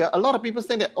Malaysia, a lot of people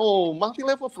say that, oh,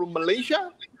 multi-level from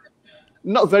Malaysia,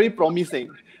 not very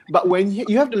promising. But when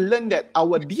you have to learn that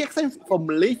our DXN from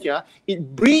Malaysia,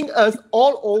 it brings us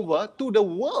all over to the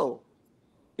world.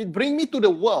 It brings me to the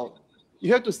world.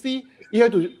 You have to see, you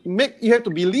have to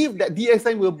believe that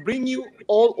DXN will bring you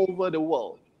all over the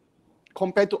world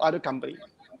compared to other companies.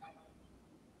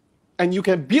 And you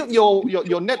can build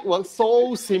your network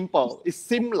so simple. It's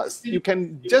seamless. You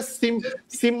can just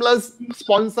seamless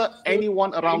sponsor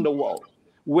anyone around the world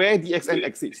where DXN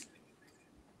exists.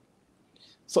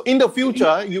 So in the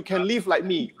future, you can live like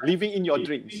me, living in your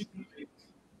dreams.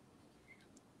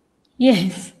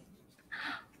 Yes.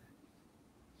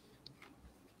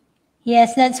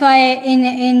 Yes, that's why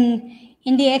in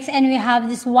DXN we have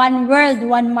this one world,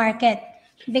 one market,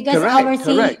 because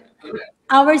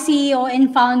our CEO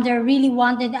and founder really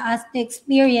wanted us to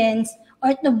experience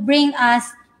or to bring us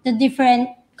to different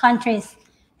countries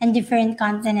and different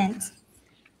continents.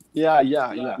 Yeah,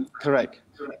 correct.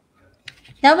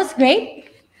 That was great.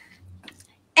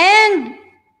 And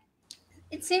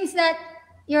it seems that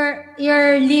you're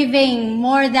living in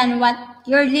more than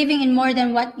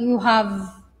what you have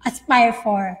aspired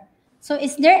for. So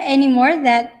is there any more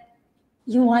that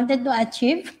you wanted to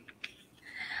achieve?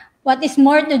 What is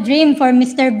more to dream for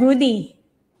Mr. Budi?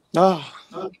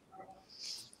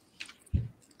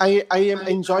 I am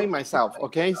enjoying myself,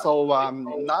 okay? So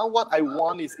now what I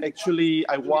want is actually,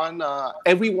 I want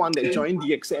everyone that joined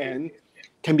DXN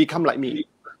can become like me.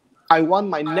 I want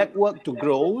my network to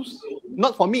grow,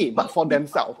 not for me, but for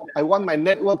themselves. I want my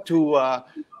network to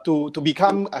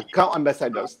become cloud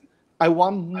ambassadors. I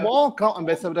want more cloud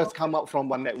ambassadors come out from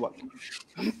one network.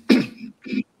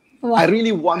 Wow. I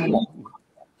really want more.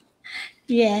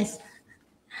 Yes.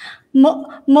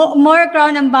 More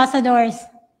crown ambassadors.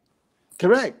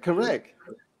 Correct, correct.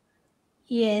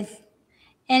 Yes.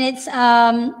 And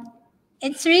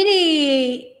it's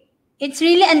really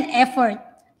an effort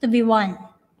to be one.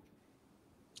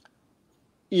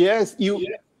 Yes,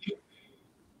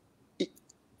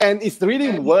 and it's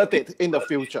really worth it in the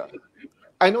future.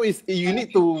 I know you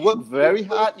need to work very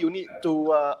hard. You need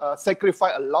to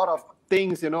sacrifice a lot of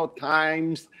things,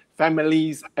 times,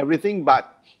 families, everything.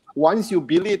 But once you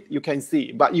build it, you can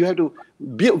see. But you have to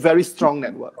build very strong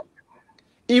network.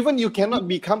 Even you cannot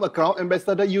become a crown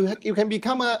ambassador, you can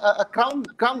become a crown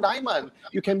diamond.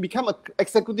 You can become an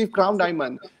executive crown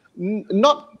diamond.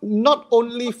 Not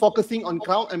only focusing on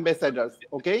crown ambassadors,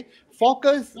 okay?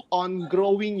 Focus on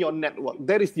growing your network.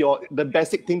 That is the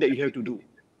basic thing that you have to do.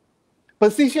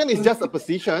 Position is just a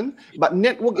position, but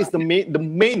network is the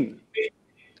main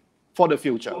for the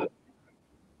future.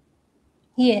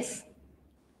 Yes.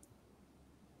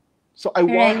 So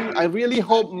I really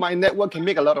hope my network can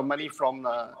make a lot of money from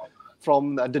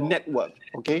the network,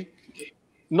 okay?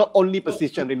 Not only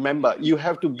position, remember, you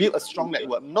have to build a strong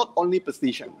network, not only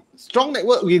position. Strong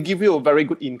network will give you a very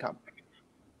good income.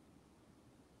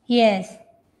 Yes.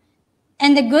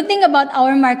 And the good thing about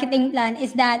our marketing plan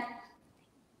is that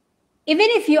even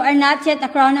if you are not yet a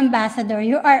crown ambassador,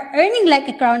 you are earning like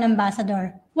a crown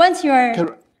ambassador once your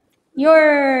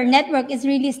network is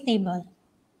really stable.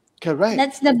 Correct.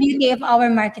 That's the beauty of our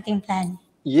marketing plan.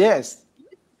 Yes.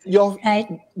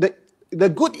 Right. The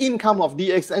good income of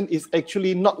DXN is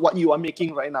actually not what you are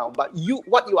making right now, but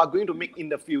what you are going to make in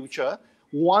the future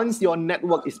once your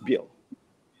network is built.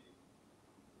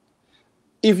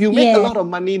 If you make a lot of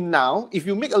money now, if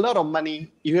you make a lot of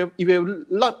money,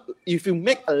 if you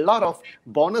make a lot of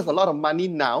bonus, a lot of money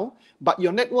now, but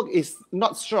your network is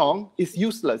not strong, it's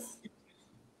useless.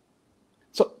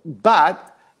 So,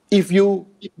 but if you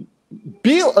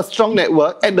build a strong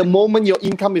network, at the moment your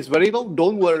income is very low,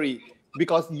 don't worry,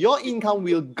 because your income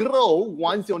will grow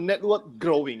once your network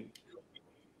growing.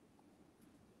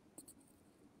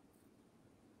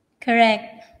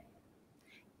 Correct.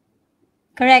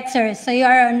 Correct, sir. So you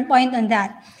are on point on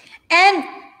that. And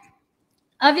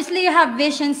obviously you have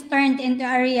visions turned into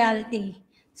a reality.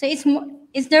 So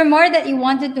is there more that you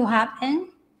wanted to happen?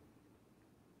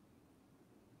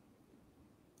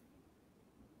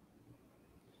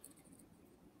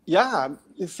 Yeah,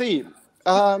 you see,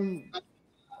 a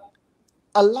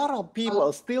lot of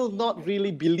people still not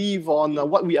really believe on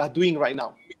what we are doing right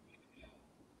now.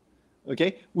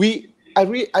 Okay, we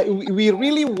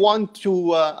really want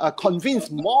to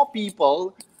convince more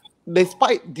people,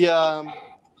 despite their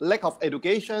lack of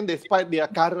education, despite their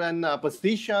current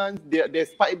position,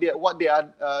 despite what they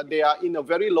are in a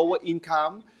very lower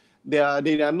income, they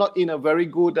are not in a very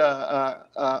good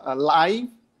life.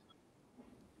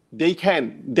 They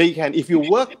can. If you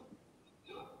work,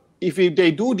 if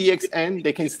they do DXN,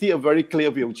 they can see a very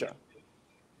clear future.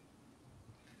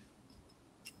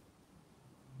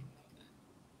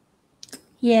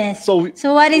 Yes. So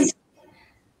what is...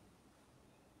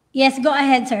 Yes, go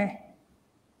ahead, sir.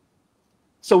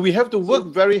 So we have to work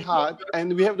very hard,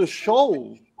 and we have to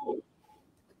show,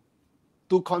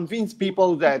 to convince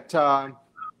people that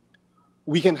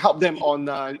we can help them on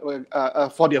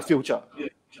for their future.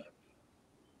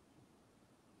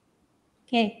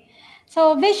 Okay.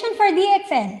 So vision for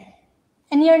DXN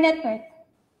and your network.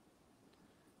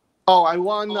 Oh, I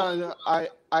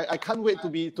can't wait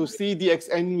to see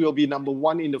DXN will be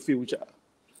 #1 in the future.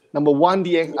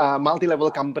 #1 multi-level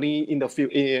company in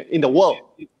the world.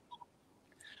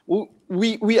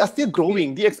 We are still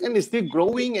growing. DXN is still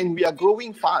growing, and we are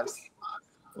growing fast.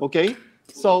 Okay,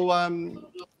 so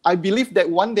I believe that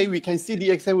one day we can see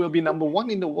DXN will be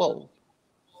 #1 in the world,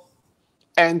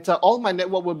 and all my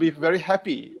network will be very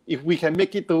happy if we can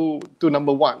make it to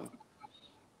 #1.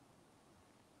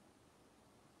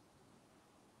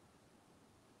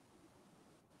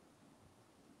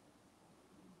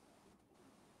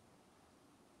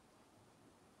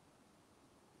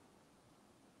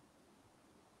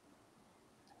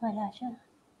 Wala siya.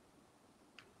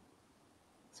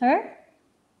 Sir?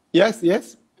 Yes.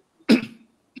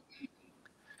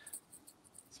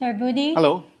 Sir Budi?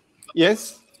 Hello.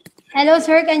 Yes. Hello,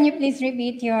 sir. Can you please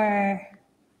repeat your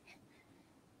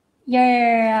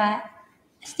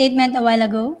statement a while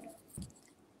ago?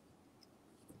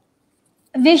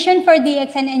 Vision for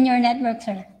DXN in your network,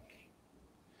 sir.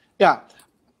 Yeah.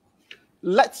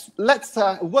 Let's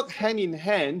work hand in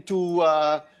hand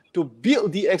to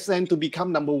build DXN to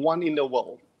become #1 in the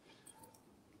world.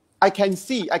 I can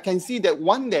see that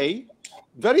one day,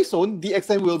 very soon,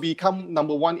 DXN will become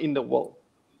 #1 in the world.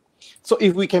 So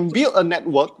if we can build a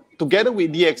network together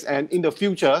with DXN in the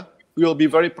future, we will be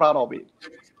very proud of it.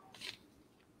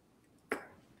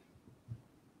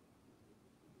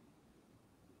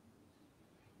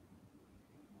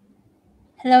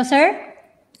 Hello, sir?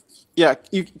 Yeah,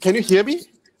 can you hear me?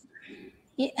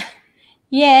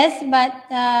 Yes, but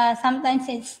sometimes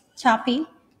it's choppy.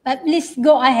 But please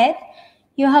go ahead.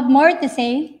 You have more to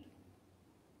say.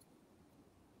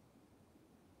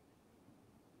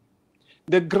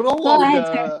 The growth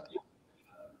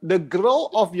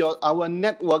of our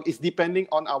network is depending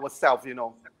on ourselves,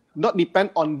 not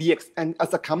depend on DXN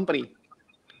as a company.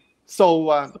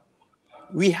 So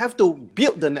we have to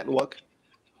build the network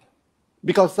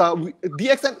because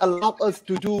DXN allows us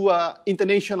to do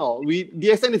international.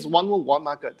 DXN is one worldwide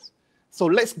market.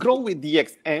 So let's grow with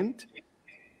DXN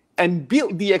and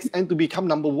build DXN to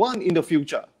become #1 in the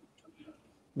future.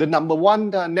 The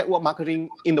 #1 network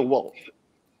marketing in the world.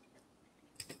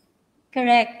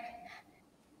 Correct.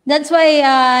 That's why,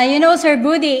 Sir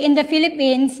Budi, in the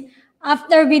Philippines,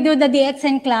 after we do the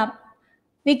DXN Club,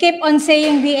 we keep on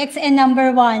saying DXN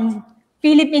 #1,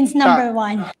 Philippines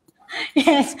 #1.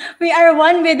 Yes, we are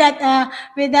one with that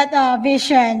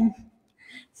vision.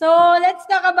 So let's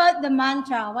talk about the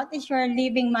mantra. What is your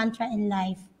living mantra in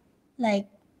life?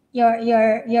 Like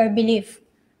your belief.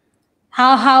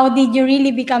 How did you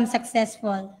really become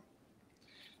successful?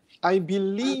 I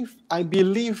believe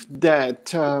that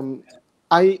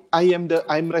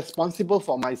I'm responsible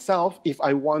for myself. If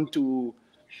I want to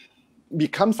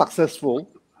become successful,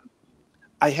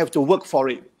 I have to work for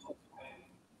it.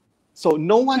 So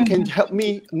no one can help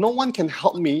me. No one can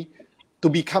help me to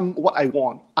become what I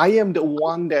want. I am the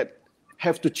one that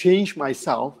have to change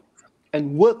myself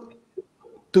and work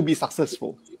to be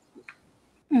successful.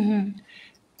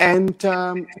 And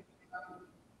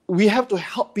we have to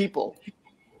help people.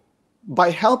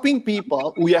 By helping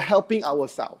people, we are helping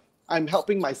ourselves. I'm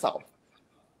helping myself.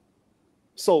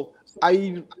 So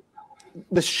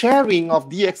the sharing of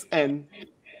DXN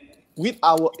with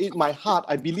in my heart,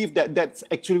 I believe that's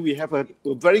actually we have a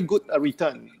very good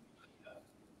return.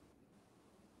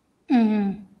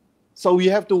 So we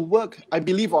have to work. I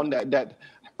believe on that.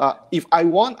 If I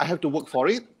want, I have to work for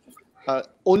it.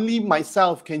 Only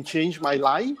myself can change my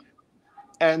life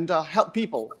and help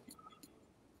people.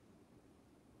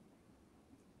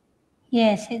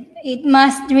 Yes, it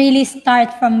must really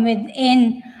start from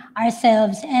within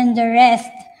ourselves, and the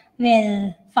rest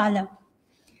will follow.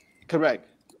 Correct.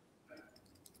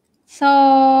 So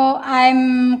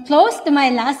I'm close to my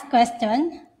last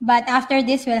question, but after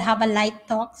this we'll have a light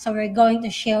talk. So we're going to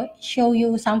show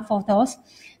you some photos.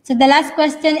 So the last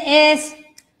question is,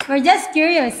 we're just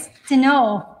curious to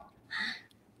know,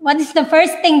 what is the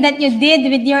first thing that you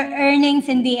did with your earnings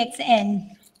in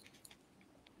DXN?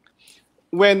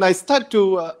 When I start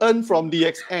to earn from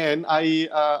DXN,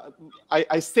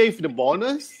 I save the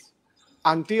bonus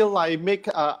until I make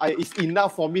it's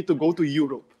enough for me to go to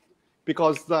Europe,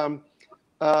 because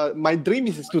my dream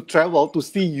is to travel to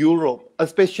see Europe,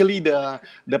 especially the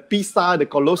Pisa, the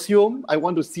Colosseum. I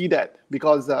want to see that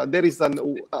because there is an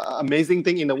amazing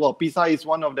thing in the world. Pisa is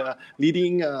one of the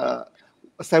leading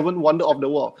 7 wonders of the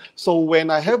world. So when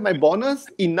I have my bonus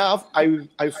enough,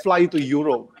 I fly to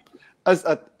Europe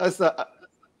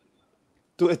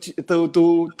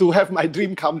to have my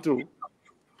dream come true.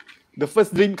 The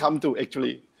first dream come true,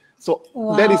 actually. So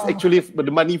that is actually the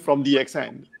money from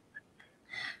DXN.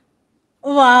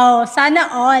 Wow, sana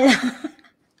all.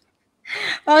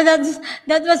 Oh, that's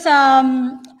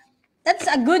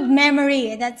a good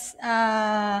memory. That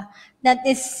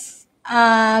is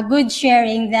good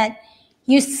sharing, that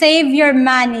you save your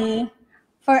money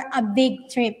for a big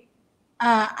trip,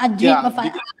 a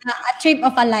trip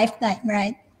of a lifetime,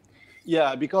 right?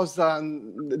 Yeah, because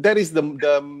that is the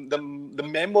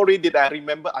memory that I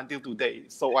remember until today.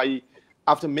 So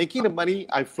after making the money,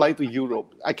 I fly to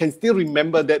Europe. I can still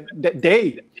remember that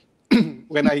day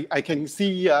when I can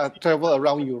travel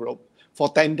around Europe for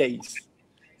 10 days.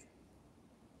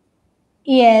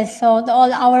 Yes, so to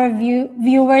all our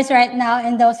viewers right now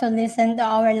and those who listen to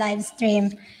our live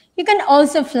stream, you can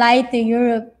also fly to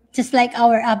Europe, just like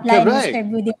our upline, Mr.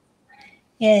 Budiman.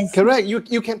 Yes. Correct. You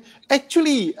can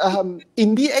actually,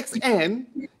 in DXN,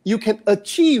 you can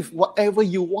achieve whatever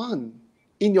you want.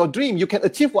 In your dream, you can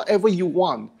achieve whatever you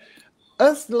want.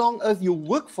 As long as you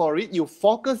work for it, you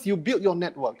focus, you build your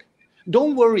network.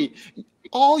 Don't worry.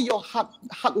 All your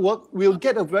hard work will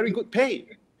get a very good pay.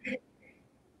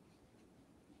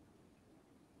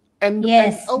 And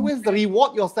always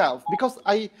reward yourself, because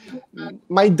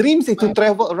my dreams is to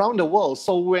travel around the world.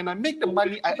 So when I make the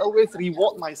money, I always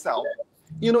reward myself.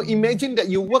 You know, imagine that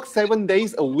you work 7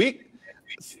 days a week,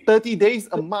 30 days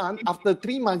a month. After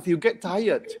 3 months, you get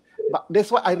tired. But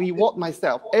that's why I reward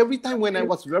myself. Every time when I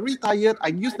was very tired, I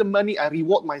use the money, I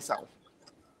reward myself.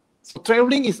 So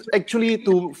traveling is actually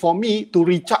for me to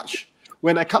recharge.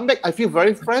 When I come back, I feel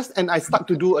very fresh and I start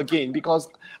to do again, because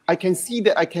I can see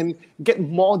that I can get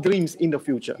more dreams in the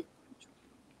future.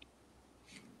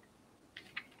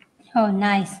 Oh,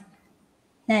 nice.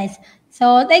 Nice.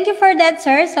 So thank you for that,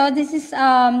 sir. So this is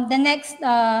the next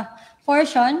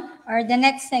portion, or the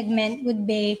next segment would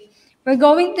be, we're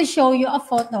going to show you a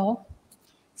photo.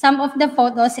 Some of the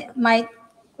photos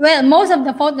most of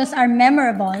the photos are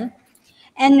memorable.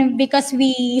 And because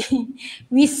we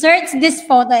searched this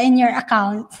photo in your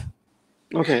account.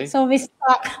 Okay. So we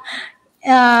stock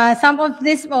some of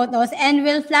these photos, and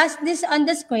we'll flash this on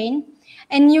the screen,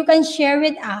 and you can share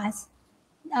with us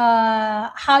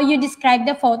how you describe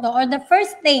the photo, or the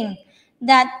first thing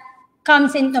that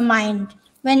comes into mind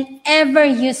whenever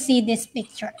you see this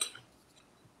picture.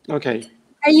 Okay.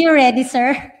 Are you ready,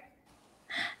 sir?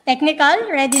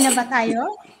 Technical, ready na ba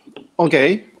tayo?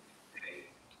 Okay.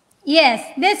 Yes,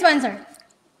 this one, sir.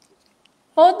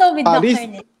 Photo with Dr.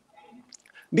 Lim.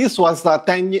 This was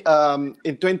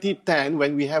in 2010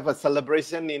 when we have a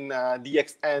celebration in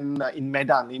DXN in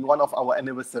Medan, in one of our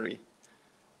anniversary.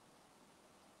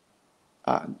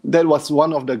 That was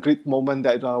one of the great moments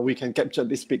that we can capture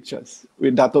these pictures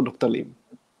with Dr. Lim.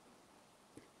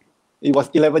 It was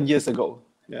 11 years ago.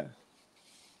 Yeah.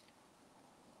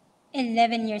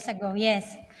 11 years ago,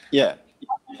 yes. Yeah.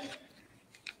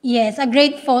 Yes, a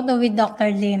great photo with Dr.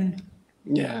 Lim.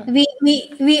 Yeah.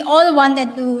 We all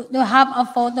wanted to have a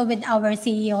photo with our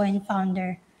CEO and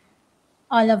founder.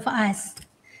 All of us.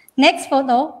 Next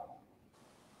photo.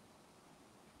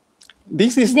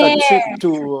 This is the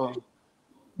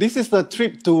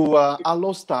trip to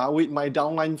Alosta with my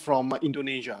downline from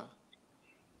Indonesia.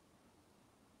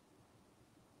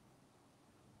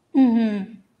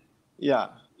 Mm-hmm. Yeah.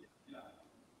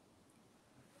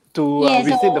 To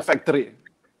visit the factory.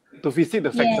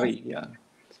 Yeah.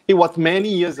 It was many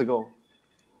years ago.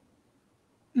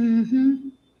 Mm-hmm.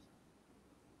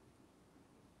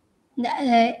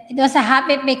 It was a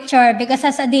happy picture, because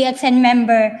as a DXN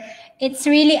member, it's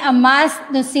really a must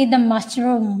to see the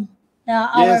mushroom,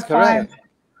 our farm,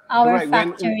 our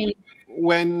factory.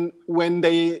 When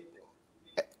they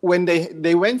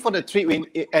went for the trip,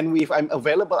 and if I'm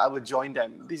available, I will join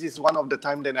them. This is one of the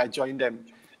time that I joined them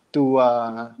to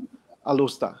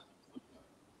Alusta.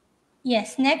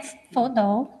 Yes, next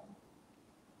photo.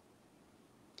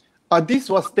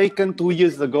 This was taken 2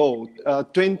 years ago,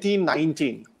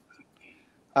 2019.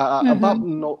 About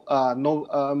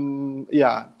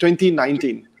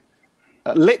 2019,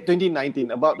 late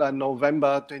 2019, about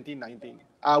November 2019.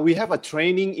 We have a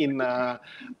training in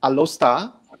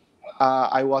Alosta.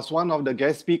 I was one of the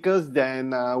guest speakers.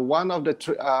 Then after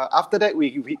that,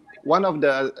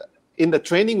 in the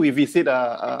training we visit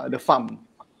the farm.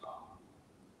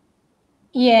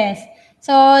 Yes.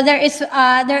 So there is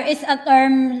a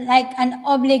term like an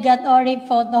obligatory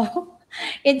photo.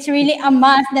 It's really a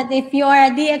must that if you are a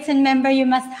DXN member, you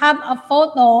must have a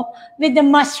photo with the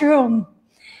mushroom.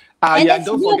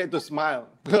 Don't forget to smile.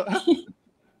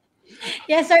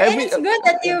 Yes, sir. And it's good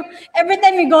that every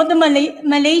time you go to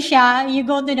Malaysia, you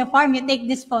go to the farm, you take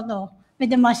this photo with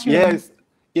the mushroom.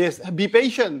 Yes. Be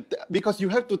patient, because you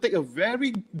have to take a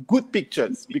very good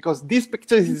pictures, because this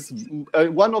picture is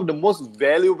one of the most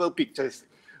valuable pictures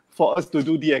for us to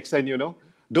do DXN, you know.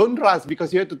 Don't rush,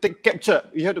 because you have to capture.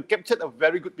 You have to capture a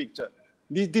very good picture.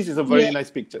 This is a very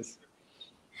nice pictures.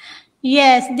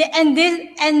 Yes, and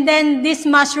then this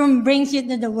mushroom brings you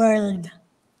to the world.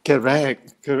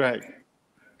 Correct.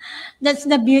 That's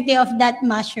the beauty of that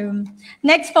mushroom.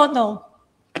 Next photo.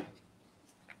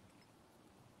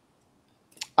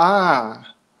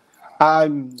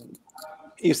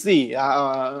 You see,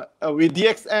 with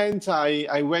DXN,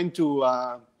 I went to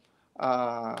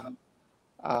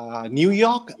New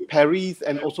York, Paris,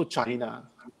 and also China.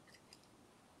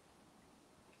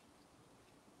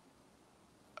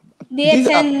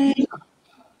 DXN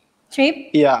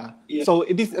trip? Yeah. So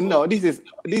this is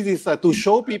to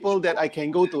show people that I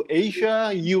can go to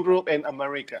Asia, Europe, and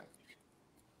America.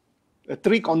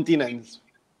 3 continents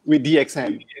with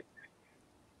DXN.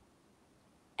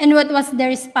 And what was the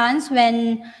response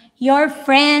when your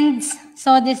friends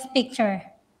saw this picture?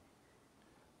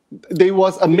 They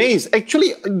was amazed.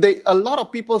 Actually, a lot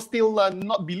of people still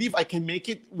not believe I can make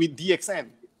it with DXN.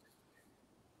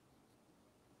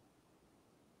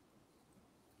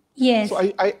 Yes. So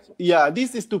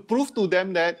this is to prove to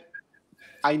them that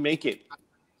I make it.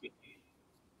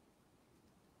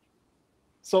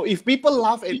 So if people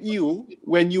laugh at you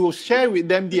when you share with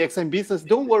them DXN business,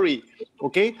 don't worry.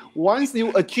 Okay, once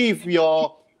you achieve you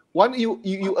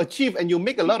achieve and you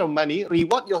make a lot of money,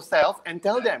 reward yourself and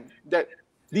tell them that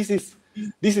this is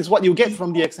what you get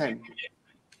from DXN.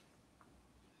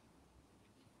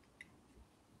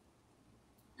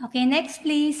 Okay, next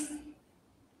please.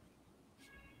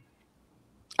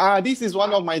 This is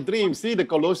one of my dreams. See the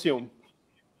Colosseum.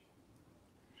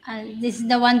 This is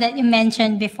the one that you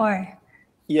mentioned before.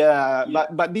 Yeah,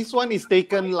 but this one is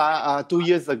taken 2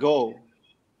 years ago.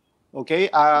 Okay,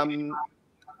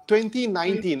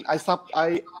 2019.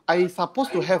 I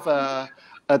supposed to have a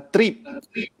trip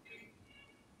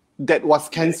that was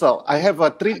cancelled. I have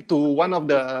a trip to one of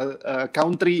the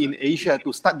country in Asia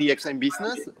to start the DXN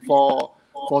business for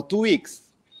 2 weeks.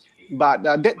 But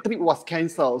that trip was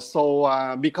cancelled. So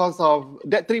because of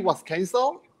that trip was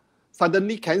cancelled,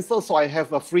 suddenly cancelled, so I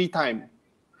have a free time.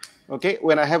 Okay,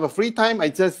 when I have a free time, I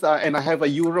just, and I have a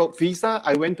Europe visa,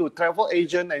 I went to travel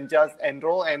agent and just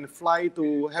enroll and fly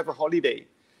to have a holiday.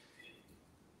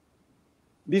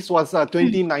 This was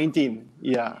 2019,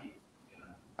 yeah.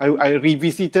 I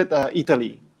revisited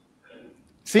Italy.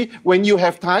 See, when you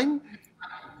have time,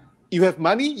 you have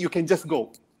money, you can just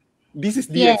go. This is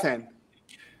DXN.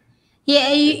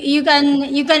 Yeah, you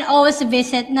can always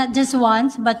visit, not just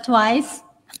once, but twice.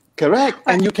 Correct,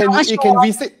 and you can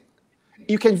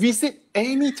visit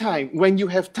anytime. When you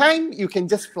have time, you can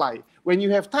just fly. When you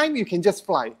have time, you can just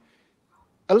fly.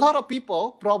 A lot of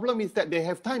people, problem is that they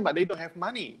have time, but they don't have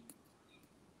money.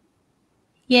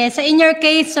 Yeah, so in your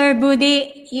case, Sir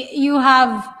Budi, you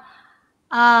have,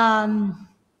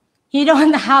 you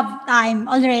don't have time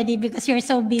already because you're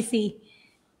so busy.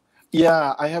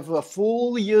 Yeah, I have a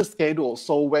full year schedule.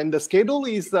 So when the schedule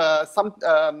is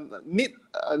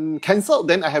cancelled,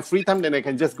 then I have free time, then I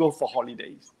can just go for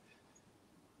holidays.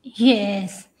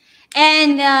 Yes.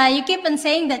 And you keep on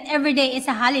saying that every day is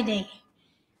a holiday.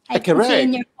 I can see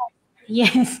in your phone.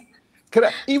 Yes.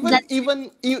 Correct.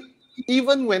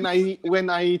 Even when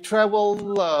I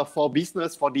travel for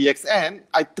business for DXN,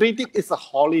 I treat it as a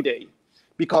holiday.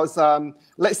 Because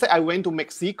let's say I went to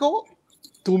Mexico,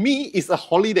 to me it's a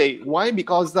holiday. Why?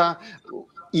 Because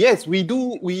yes, we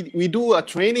do a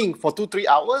training for 2-3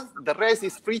 hours. The rest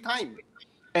is free time,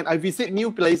 and I visit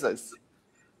new places.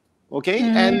 Okay,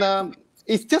 and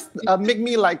it's just make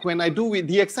me like when I do with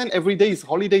DXN, every day is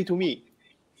holiday to me.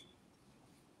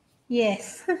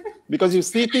 Yes. Because you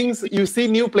see things, you see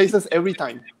new places every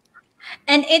time.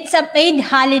 And it's a paid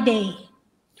holiday.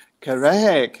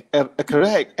 Correct,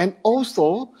 correct. And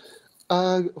also,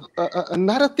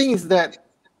 another thing is that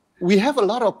we have a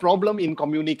lot of problem in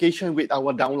communication with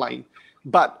our downline.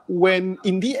 But when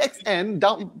in DXN,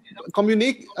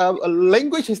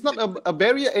 language is not a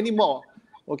barrier anymore.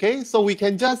 Okay, so we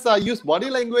can just use body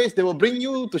language. They will bring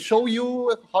you to show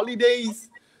you holidays.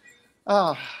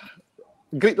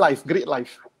 Great life, great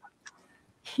life.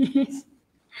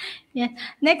 Yeah.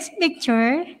 Next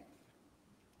picture.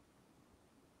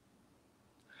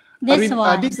 This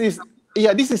one. This is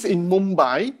in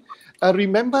Mumbai.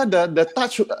 Remember the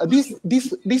Taj.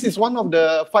 This is one of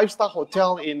the 5-star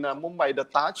hotel in Mumbai, the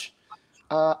Taj.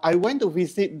 I went to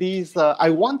visit this. I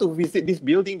want to visit this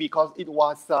building because it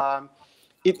was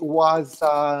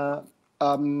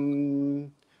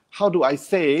how do I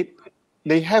say it?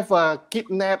 They have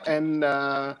kidnap and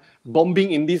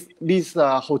bombing in this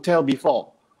hotel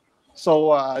before.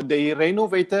 So they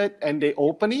renovated and they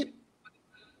opened it.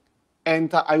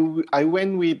 And I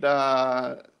went with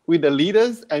the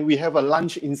leaders and we have a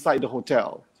lunch inside the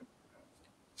hotel.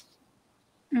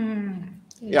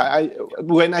 Yeah,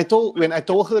 when I told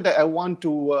her that I want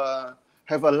to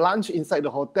have a lunch inside the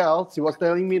hotel, she was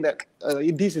telling me that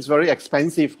this is very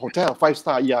expensive hotel,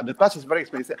 5-star. Yeah, the Taj is very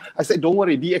expensive. I said, don't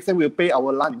worry, DXN will pay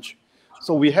our lunch.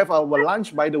 So we have our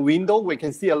lunch by the window. We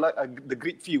can see the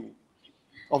great view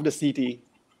of the city.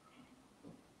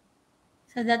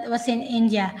 So that was in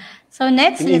India. So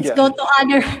next, let's go to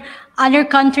other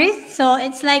countries. So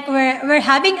it's like we're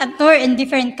having a tour in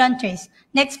different countries.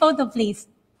 Next photo, please.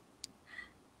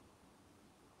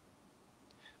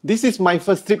 This is my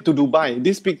first trip to Dubai.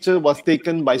 This picture was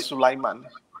taken by Sulaiman.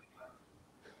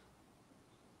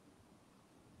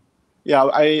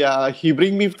 Yeah, he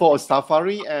bring me for a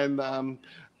safari and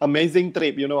amazing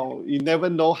trip. You know, you never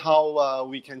know how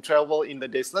we can travel in the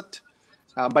desert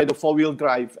by the 4-wheel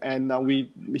drive, and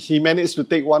he managed to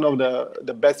take one of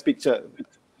the best picture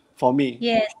for me.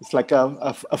 Yes. It's like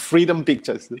a freedom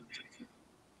pictures.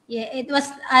 Yeah, it was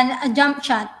a jump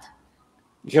shot.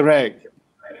 Correct.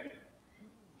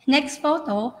 Next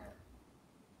photo.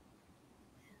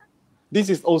 This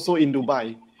is also in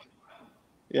Dubai.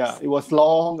 Yeah, it was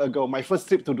long ago. My first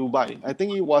trip to Dubai. I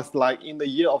think it was like in the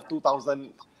year of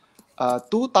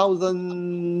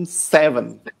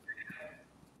 2007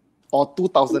 or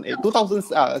 2008,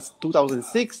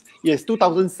 2006. Yes,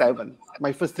 2007.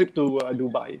 My first trip to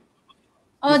Dubai.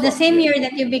 Oh, the same year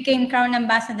that you became Crown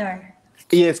Ambassador.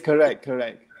 Yes, correct.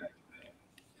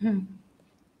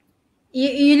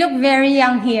 You look very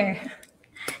young here.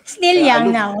 Still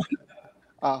young now.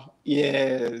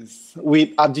 Yes,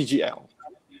 with RGGL.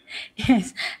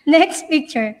 Yes. Next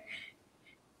picture.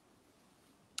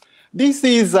 This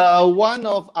is one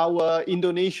of our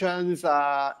Indonesians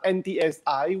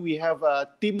NTSI. We have a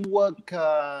teamwork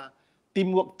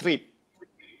trip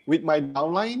with my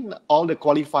downline. All the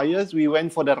qualifiers. We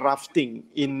went for the rafting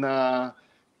in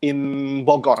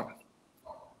Bogor.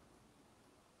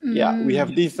 Yeah, we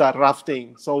have this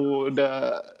rafting. So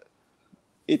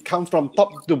it comes from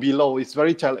top to below. It's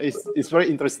very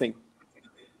interesting.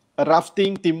 A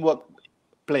rafting teamwork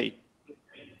play.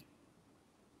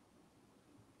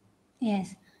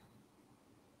 Yes.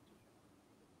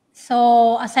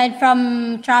 So aside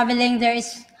from traveling, there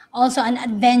is also an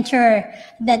adventure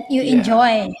that you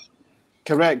enjoy.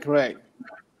 Correct.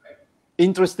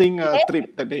 Interesting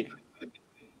trip today.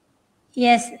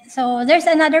 Yes. So there's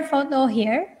another photo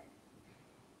here.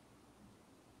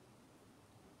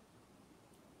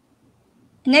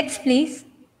 Next, please.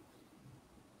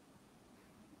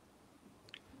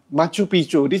 Machu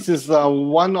Picchu. This is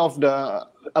one of the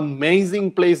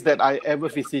amazing place that I ever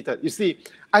visited. You see,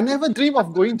 I never dreamed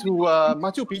of going to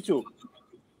Machu Picchu.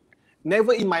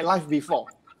 Never in my life before.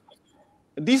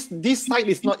 This site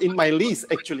is not in my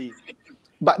list actually,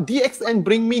 but DXN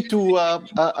bring me to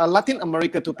Latin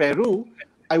America, to Peru.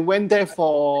 I went there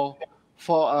for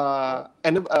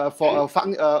an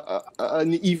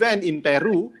event in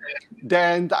Peru.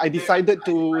 Then I decided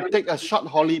to take a short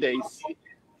holidays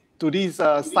to this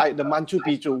site, the Machu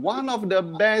Picchu, one of the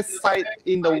best sites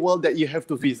in the world that you have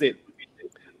to visit.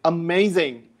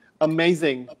 Amazing. Wow.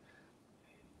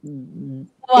 In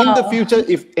the future,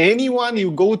 if anyone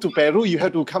you go to Peru, you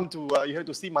have to come to you have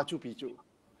to see Machu Picchu.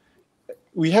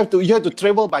 You have to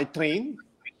travel by train,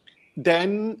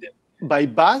 then by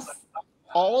bus,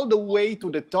 all the way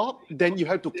to the top. Then you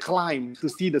have to climb to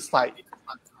see the site.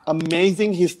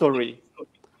 Amazing history.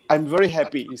 I'm very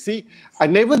happy. You see, I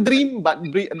never dreamed, but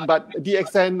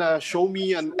DXN show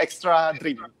me an extra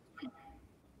dream.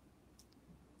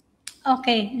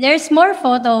 Okay, there's more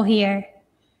photo here.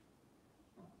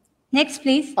 Next,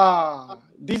 please.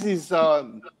 This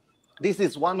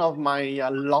is one of my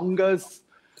longest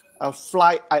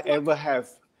flight I ever have.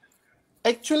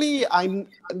 Actually,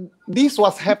 this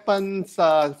was happened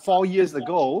 4 years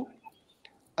ago.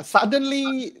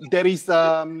 Suddenly, there is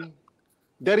a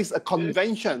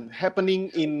convention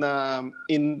happening in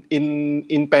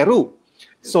Peru.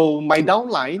 So my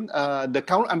downline, the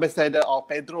Crown Ambassador of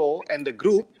Pedro and the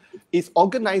group, is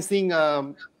organizing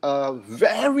a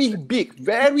very big,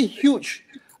 very huge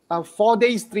 4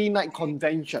 days, 3 night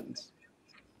conventions.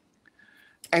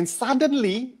 And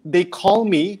suddenly they call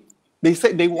me. They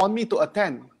said they want me to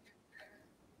attend.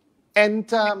 And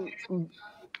the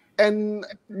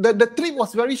trip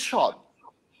was very short.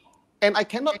 And I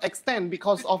cannot extend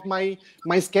because of my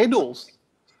schedules.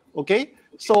 Okay,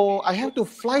 so I have to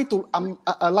fly to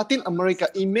Latin America.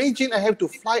 Imagine I have to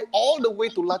fly all the way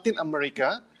to Latin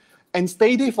America and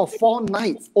stay there for 4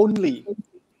 nights only.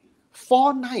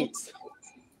 4 nights.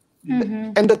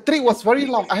 Mm-hmm. And the trip was very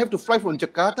long. I have to fly from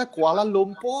Jakarta, Kuala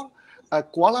Lumpur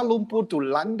to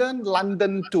London,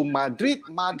 London to Madrid,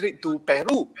 Madrid to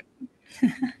Peru.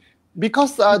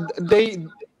 Because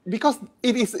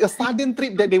it is a sudden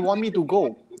trip that they want me to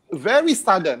go. Very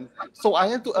sudden. So I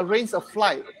have to arrange a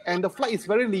flight, and the flight is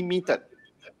very limited.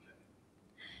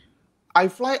 I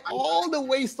fly all the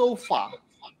way so far,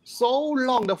 so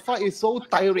long. The flight is so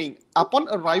tiring. Upon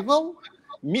arrival,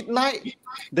 midnight,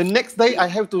 the next day I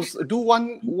have to do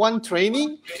one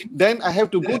training, then I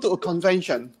have to go to a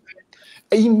convention.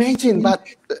 Imagine, but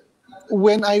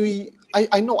when I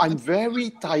know I'm very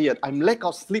tired. I'm lack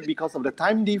of sleep because of the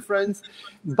time difference.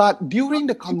 But during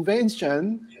the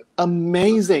convention,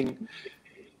 amazing.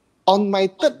 On my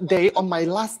 3rd day, on my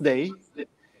last day,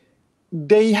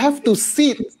 they have to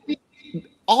sit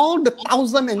all the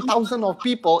thousand and thousand of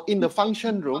people in the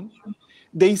function room,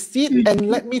 they sit and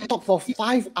let me talk for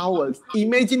 5 hours.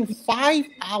 Imagine 5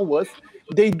 hours,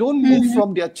 they don't move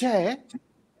from their chair.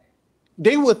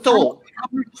 They were told,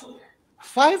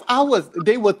 5 hours,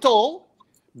 they were told,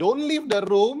 don't leave the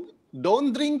room,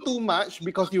 don't drink too much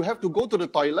because you have to go to the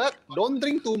toilet. Don't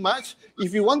drink too much.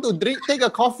 If you want to drink, take a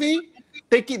coffee,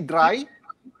 take it dry.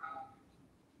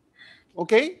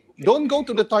 Okay? Don't go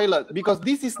to the toilet because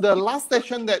this is the last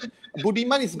session that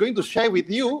Budiman is going to share with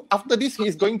you. After this, he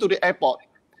is going to the airport.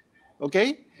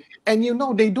 Okay? And you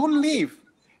know, they don't leave.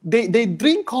 They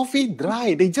drink coffee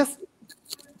dry. They just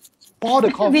pour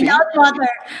the coffee. Without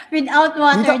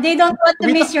water. They don't want to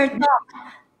miss your talk.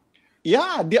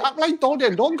 Yeah, the upline told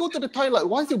them, don't go to the toilet.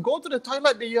 Once you go to the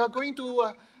toilet, they are going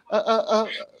to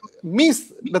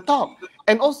miss the talk.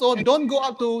 And also, don't go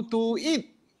out to eat.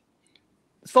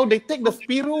 So they take the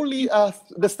spirulina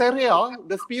cereal,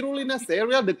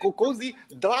 the cocosi,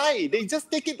 dry. They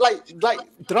just take it like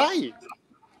dry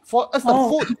for us the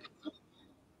food.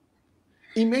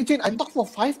 Imagine I talk for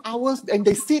 5 hours and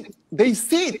they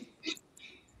sit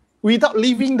without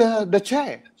leaving the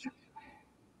chair.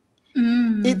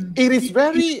 It is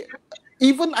very,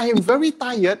 even I am very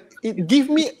tired, it gives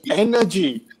me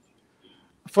energy.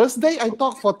 First day I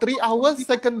talk for 3 hours,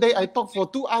 second day I talk for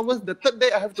 2 hours, the third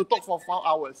day I have to talk for 5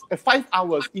 hours. 5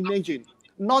 hours, imagine,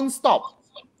 non-stop.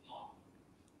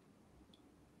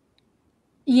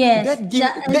 Yes.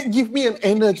 That gives me an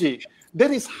energy.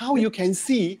 That is how you can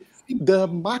see the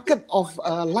market of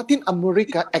Latin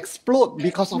America explode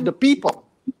because of the people.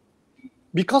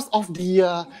 Because of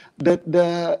the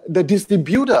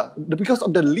distributor, because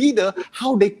of the leader,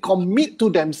 how they commit to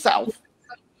themselves.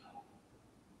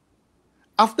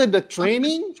 After the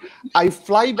training, I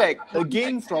fly back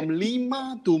again from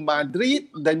Lima to Madrid,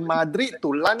 then Madrid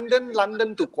to London,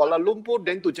 London to Kuala Lumpur,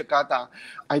 then to Jakarta.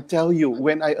 I tell you,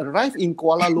 when I arrived in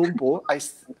Kuala Lumpur,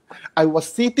 I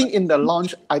was sitting in the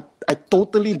lounge. I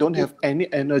totally don't have any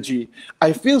energy.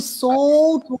 I feel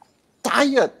so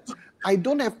tired. I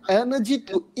don't have energy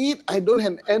to eat. I don't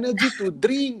have energy to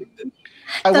drink.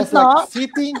 I was like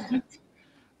sitting.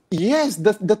 Yes,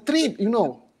 the trip, you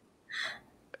know.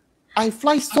 I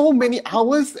fly so many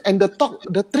hours and the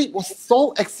trip was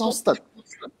so exhausted.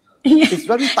 It's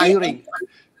very tiring.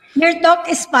 Your talk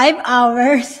is 5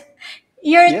 hours.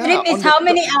 Your trip is how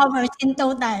many hours in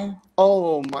total?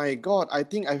 Oh my God. I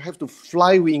think I have to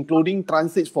fly including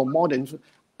transits for more than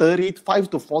 35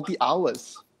 to 40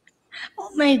 hours.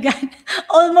 Oh my God.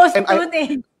 Almost 2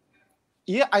 days.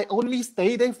 Yeah, I only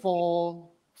stayed there for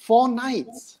 4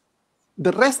 nights.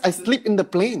 The rest, I sleep in the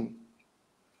plane.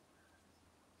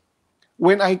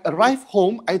 When I arrive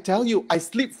home, I tell you, I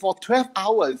sleep for 12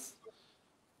 hours.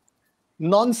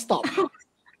 Non-stop.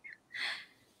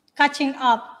 Catching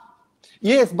up.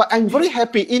 Yes, but I'm very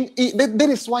happy. That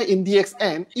is why in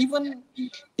DXN,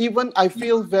 even I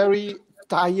feel very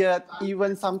tired,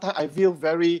 even sometimes I feel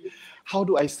very, how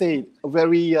do I say it?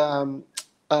 Very,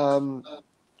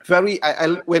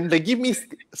 when they give me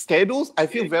schedules, I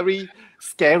feel very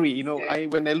scary. You know,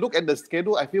 when I look at the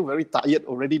schedule, I feel very tired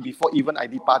already before even I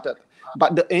departed.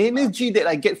 But the energy that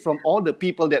I get from all the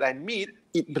people that I meet,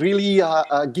 it really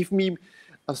gives me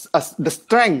the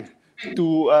strength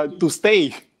to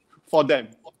stay for them.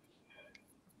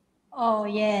 Oh,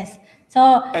 yes.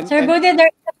 So, Sir Budi,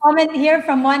 there is a comment here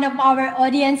from one of our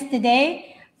audience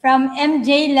today, from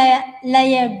MJ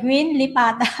Layaguin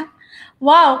Lipata.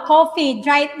 Wow, coffee,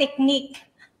 dry technique.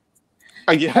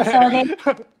 Yeah.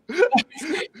 So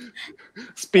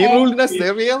Spirulina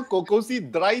cereal, cocosi,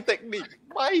 dry technique.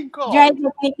 My God. Dry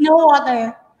technique, no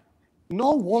water.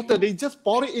 No water. They just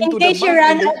pour it into the mug. In case you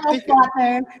run out of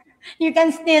water, you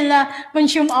can still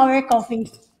consume our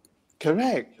coffee.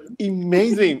 Correct.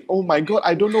 Amazing. Oh my God.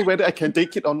 I don't know whether I can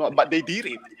take it or not, but they did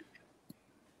it.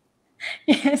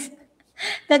 Yes.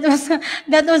 That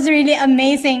was really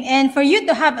amazing. And for you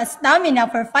to have a stamina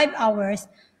for 5 hours,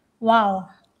 wow.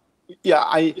 Yeah,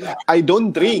 I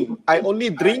don't drink. I only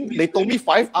drink. They told me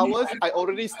 5 hours. I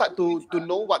already start to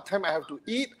know what time I have to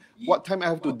eat, what time I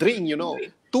have to drink, you know.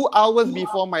 2 hours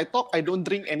before my talk, I don't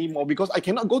drink anymore because I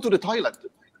cannot go to the toilet.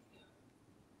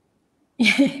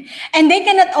 And they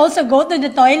cannot also go to the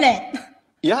toilet.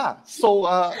 Yeah, so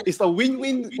it's a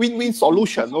win-win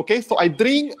solution, okay? So I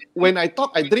drink, when I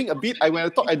talk, I drink a bit. When I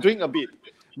talk, I drink a bit.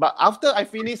 But after I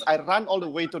finish, I run all the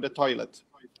way to the toilet.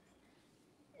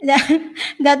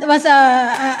 That was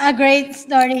a great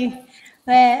story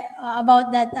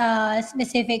about that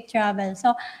specific travel.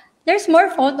 So there's more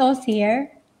photos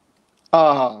here.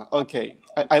 Okay.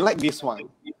 I like this one.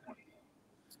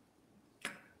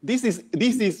 This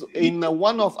is in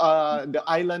one of the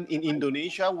island in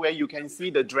Indonesia where you can see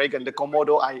the dragon, the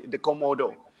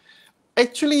Komodo.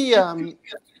 Actually,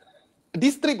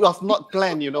 this trip was not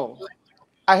planned, you know.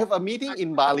 I have a meeting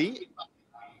in Bali.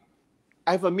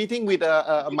 I have a meeting with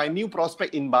my new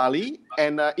prospect in Bali,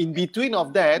 and in between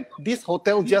of that, this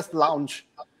hotel just launched.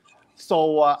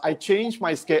 So I changed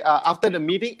my schedule. After the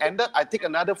meeting ended, I take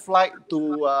another flight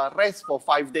to rest for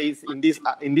 5 days in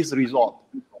this resort.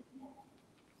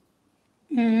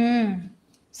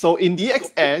 So in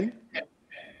DXN,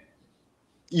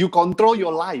 you control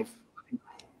your life.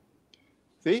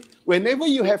 See, whenever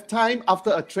you have time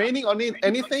after a training or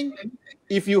anything,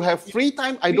 if you have free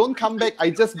time, I don't come back.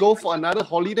 I just go for another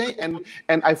holiday and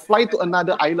I fly to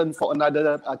another island for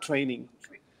another training.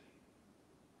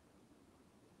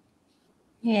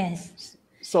 Yes.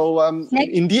 So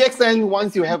in DXN,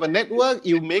 once you have a network,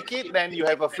 you make it, then you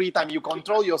have a free time. You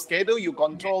control your schedule, you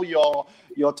control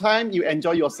your time, you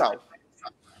enjoy yourself.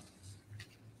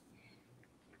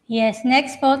 Yes.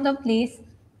 Next photo, please.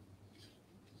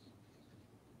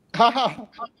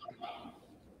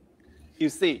 You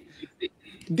see,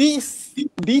 this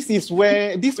is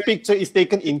where this picture is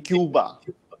taken in Cuba.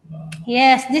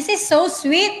 Yes, this is so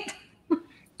sweet.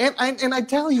 And I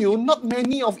tell you, not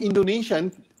many of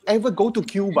Indonesians ever go to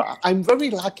Cuba. I'm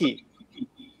very lucky.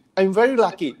 I'm very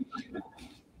lucky.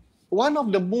 One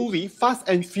of the movie, Fast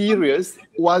and Furious,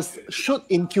 was shot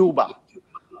in Cuba.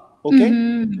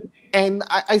 Okay? And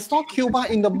I saw Cuba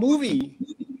in the movie.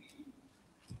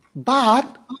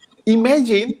 But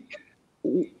imagine,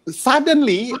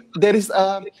 suddenly there is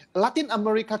a Latin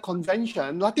America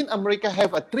convention. Latin America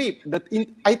have a trip, the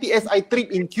ITSI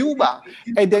trip in Cuba,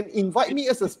 and then invite me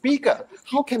as a speaker.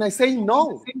 How can I say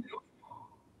no?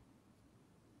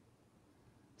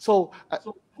 So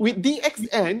with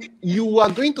DXN, you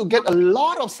are going to get a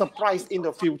lot of surprise in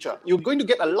the future. You're going to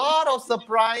get a lot of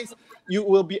surprise. You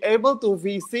will be able to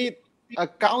visit a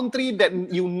country that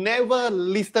you never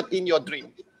listed in your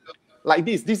dream. Like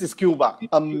this is Cuba.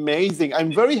 Amazing.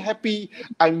 I'm very happy.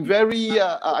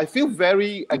 I feel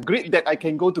very great that I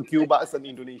can go to Cuba as an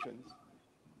Indonesian.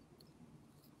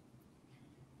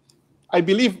 I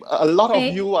believe a lot of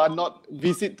you are not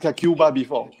visit Cuba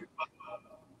before.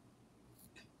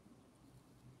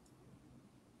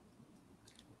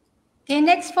 Okay,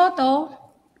 next photo.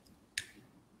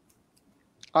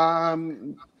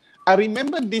 I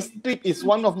remember this trip is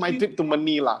one of my trip to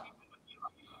Manila.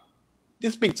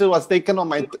 This picture was taken on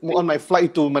my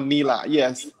flight to Manila.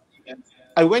 Yes,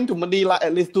 I went to Manila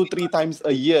at least 2-3 times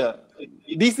a year.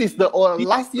 This is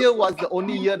last year was the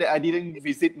only year that I didn't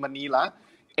visit Manila,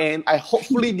 and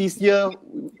hopefully this year,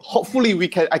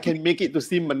 I can make it to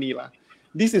see Manila.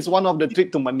 This is one of the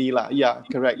trip to Manila. Yeah,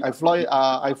 correct. I've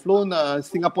flown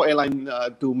Singapore Airlines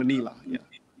to Manila. Yeah.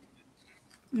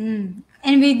 And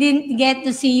we didn't get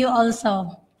to see you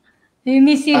also. We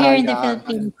miss you here in the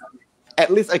Philippines. At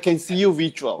least I can see you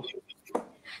virtual.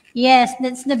 Yes,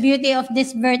 that's the beauty of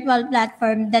this virtual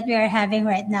platform that we are having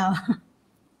right now.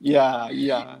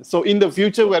 Yeah. So in the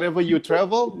future, wherever you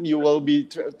travel, you will be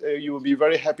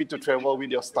very happy to travel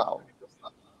with your style.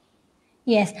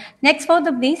 Yes. Next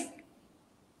photo, please.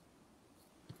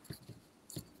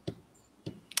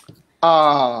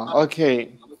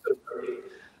 Okay.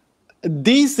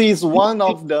 This is one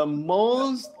of the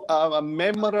most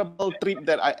memorable trip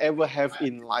that I ever have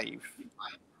in life.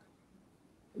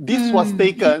 This was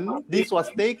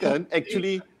taken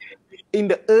actually in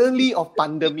the early of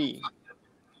pandemic.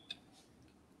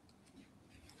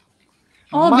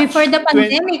 Before the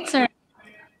pandemic, sir.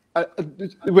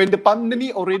 When the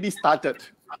pandemic already started.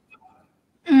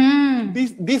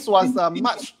 This was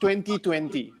March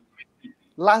 2020.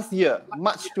 Last year,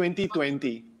 March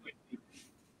 2020.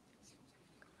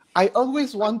 I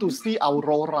always want to see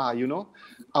aurora, you know,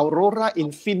 aurora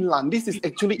in Finland. This is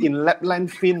actually in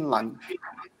Lapland, Finland.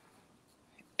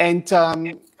 And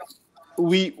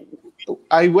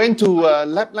I went to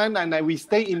Lapland and we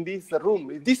stay in this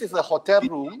room. This is a hotel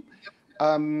room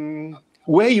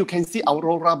where you can see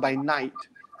aurora by night.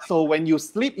 So when you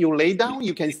sleep, you lay down,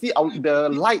 you can see the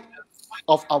light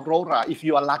of aurora if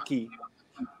you are lucky.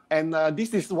 And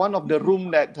this is one of the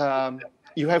room that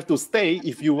you have to stay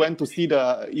if you went to see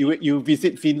you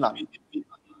visit Finland.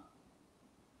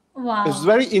 Wow. It's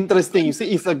very interesting. You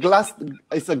see, it's a glass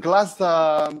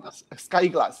sky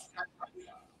glass.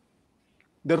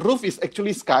 The roof is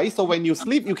actually sky, so when you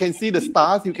sleep, you can see the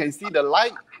stars, you can see the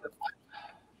light.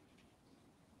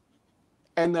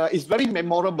 And it's very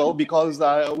memorable because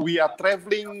we are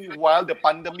traveling while the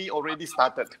pandemic already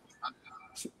started.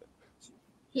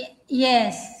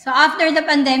 Yes. So after the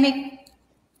pandemic,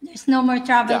 There's no more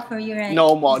travel for you, right?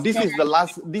 No more. This is the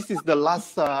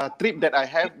last trip that I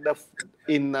have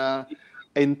in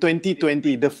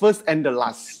 2020. The first and the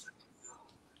last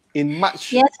in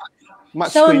March. Yes.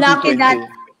 March So 2020. lucky that.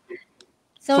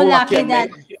 So lucky that.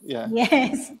 Yeah.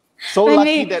 Yes. So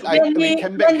lucky that we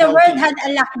came back when the healthy. world had a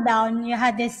lockdown, you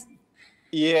had this.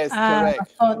 Yes,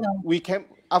 correct. Photo.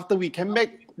 After we came back,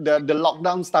 the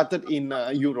lockdown started in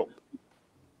Europe.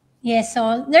 Yes.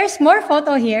 So there's more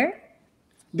photo here.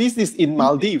 This is in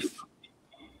Maldives.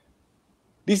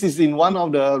 This is in one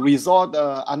of the resort,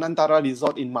 Anantara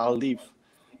Resort in Maldives.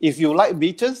 If you like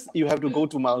beaches, you have to go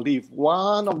to Maldives.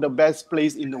 One of the best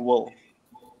places in the world.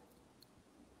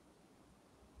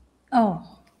 Oh,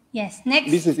 yes. Next.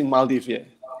 This is in Maldives, yeah.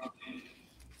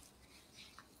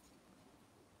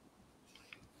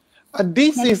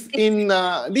 This is in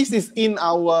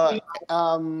our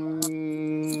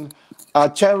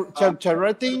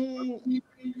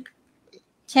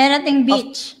Cherating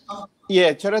Beach.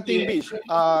 Yeah, Cherating Beach.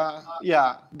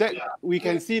 Yeah, that we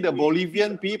can see the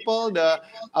Bolivian people,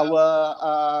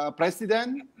 our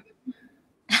president,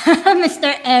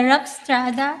 Mr. Arab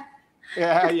Strada.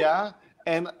 Yeah,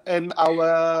 and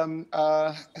our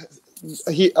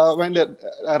it's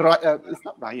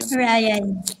not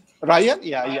Ryan. Ryan,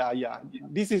 yeah.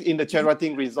 This is in the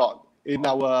Cherating Resort in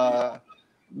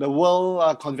the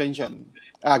World Convention,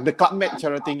 the Club Med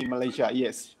Cherating in Malaysia.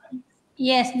 Yes.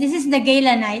 Yes, this is the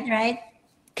gala night, right?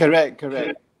 Correct.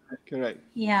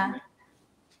 Yeah.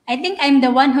 I think I'm the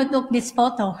one who took this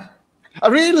photo.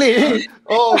 Really?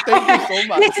 Oh, thank you so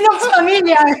much. This looks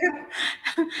familiar.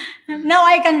 Now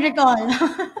I can recall.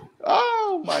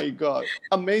 Oh my God.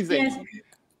 Amazing. Yes.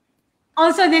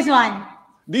 Also this one.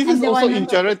 This is also in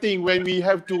Cherating when we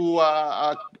have to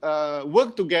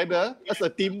work together as a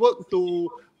teamwork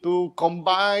to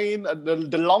combine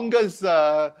the longest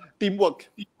teamwork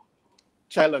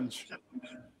challenge.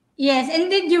 Yes, and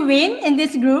did you win in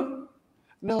this group?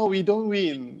 No, we don't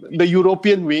win. The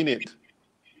European win it.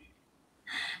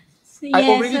 Yes, I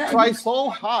already tried so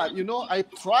hard. I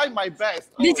try my best.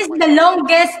 This is the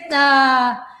longest.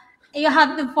 You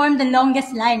have to form the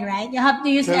longest line, right? You have to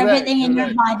use everything in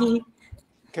your body.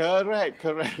 Correct.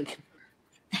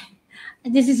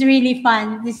 This is really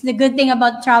fun. This is the good thing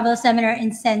about travel seminar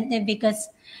incentive because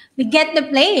we get to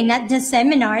play not just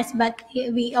seminars, but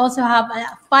we also have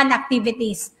fun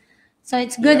activities. So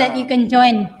it's good that you can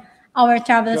join our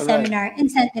travel seminar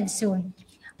incentive soon.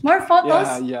 More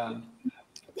photos? Yeah.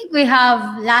 I think we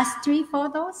have last 3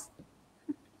 photos.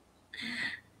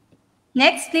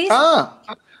 Next, please.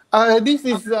 This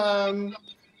is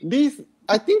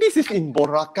I think this is in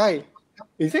Boracay.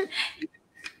 Is it?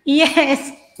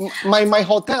 Yes. My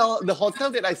hotel, the hotel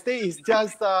that I stay is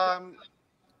just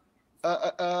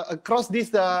across this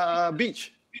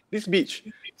beach.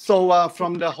 So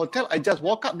from the hotel, I just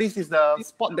walk up. This is the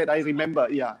spot that I remember.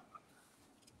 Yeah,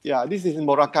 this is in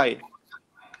Boracay.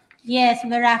 Yes,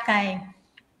 Boracay.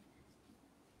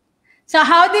 So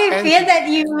how do you feel that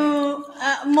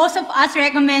most of us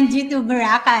recommend you to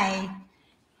Boracay?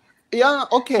 Yeah,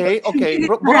 okay.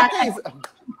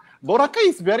 Boracay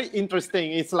is very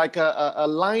interesting. It's like a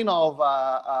line of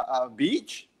a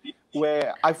beach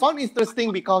where I found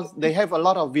interesting because they have a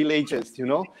lot of villages,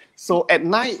 So at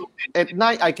night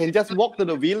I can just walk to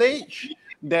the village,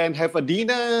 then have a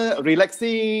dinner,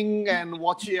 relaxing and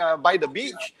watch by the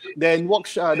beach, then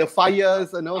watch the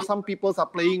fires. Some people are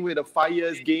playing with the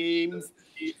fires games.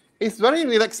 It's very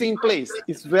relaxing place.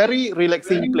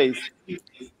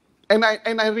 And I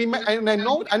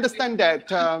understand that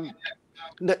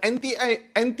the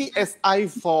NTSI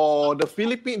for the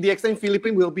DXN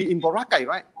Philippines will be in Boracay,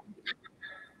 right?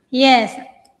 Yes,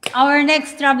 our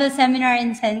next travel seminar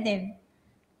incentive.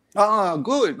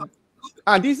 Good.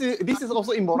 This is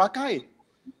also in Boracay.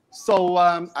 So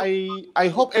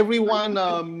I hope everyone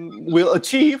will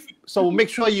achieve. So make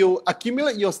sure you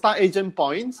accumulate your star agent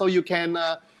points so you can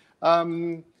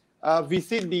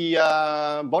visit the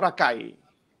Boracay.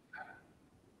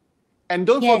 And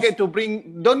don't forget to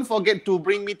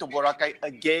bring me to Boracay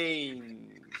again.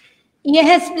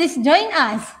 Yes, please join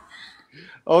us.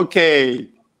 Okay.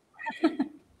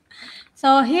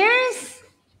 So here's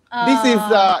this is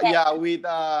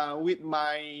with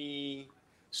my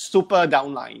super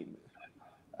downline,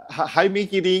 Jaime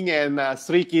Kidding and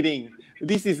Sri Kidding.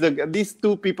 These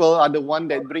 2 people are the one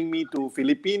that bring me to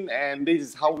Philippines, and this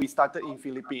is how we started in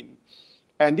Philippines.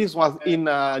 And this was in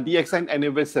DXN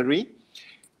anniversary.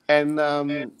 And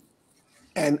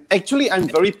actually, I'm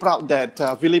very proud that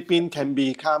Philippines can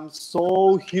become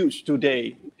so huge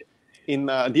today.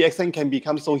 DXN can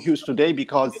become so huge today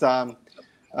because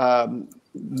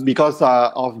because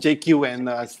of JQ and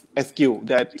SQ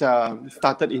that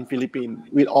started in Philippines.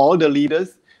 With all the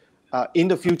leaders, in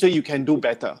the future you can do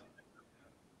better.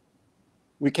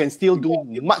 We can still do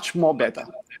much more better.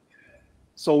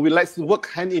 So let's work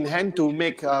hand in hand to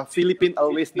make Philippines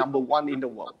always #1 in the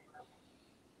world.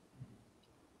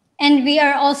 And we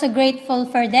are also grateful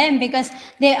for them because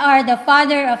they are the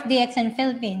father of DXN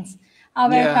Philippines,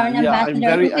 our current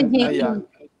ambassador,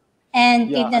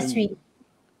 and industry.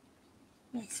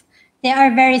 Yes, they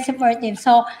are very supportive.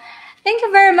 So thank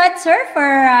you very much, sir,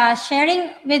 for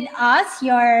sharing with us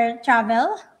your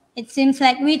travel. It seems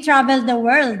like we traveled the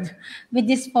world with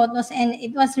these photos, and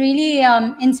it was really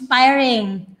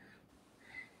inspiring.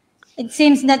 It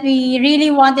seems that we really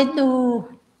wanted to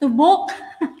book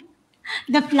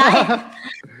the flight.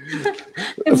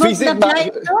 Visit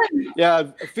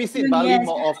Bali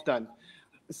more often.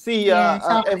 See,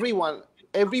 everyone,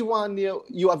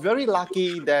 you are very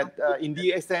lucky that in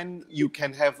DXN you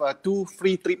can have 2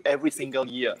 free trips every single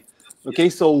year. Okay,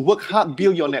 so work hard,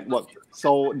 build your network,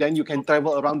 so then you can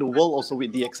travel around the world also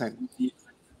with DXN.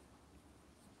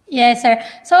 Yes, sir.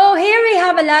 So here we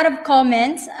have a lot of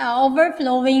comments,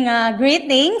 overflowing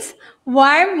greetings,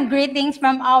 warm greetings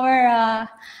from our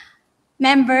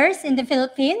members in the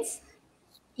Philippines.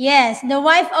 Yes, the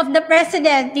wife of the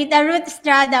president, Tita Ruth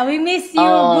Estrada. We miss you,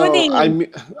 Budi.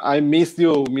 I miss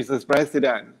you, Mrs.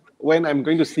 President. When I'm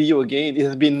going to see you again? It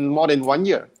has been more than 1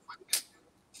 year.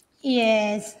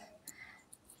 Yes.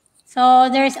 So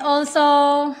there's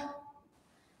also,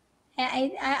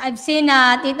 I've seen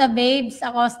Tita Babes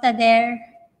Acosta there.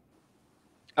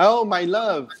 Oh, my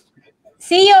love.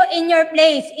 See you in your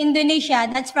place, Indonesia.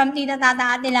 That's from Tita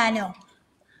Tata Atilano.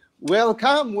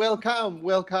 Welcome, welcome,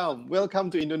 welcome. Welcome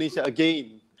to Indonesia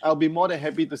again. I'll be more than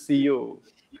happy to see you.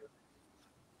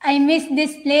 I miss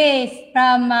this place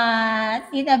from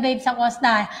Tita Babes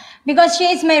Acosta because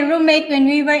she is my roommate when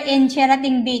we were in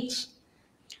Sheraton Beach.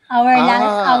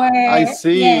 I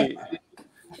see. Yes.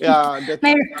 Yeah,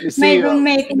 my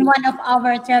roommate in one of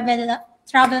our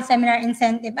travel seminar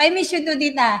incentive. I miss you too,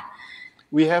 Tita.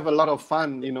 We have a lot of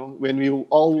fun, you know, when we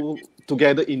all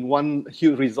together in one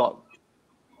huge resort.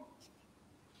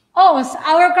 Oh,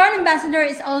 our crown ambassador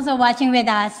is also watching with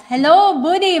us. Hello,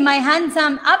 Budi, my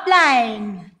handsome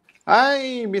upline.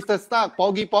 Hi, Mr. Stark,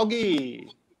 Poggy.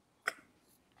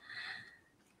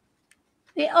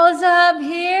 We also have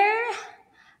here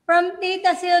from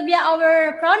Tita Sylvia,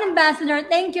 our crown ambassador.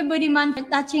 Thank you, Budiman, for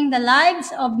touching the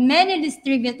lives of many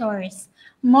distributors.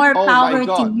 More power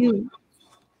to you.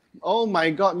 Oh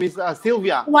my God, Miss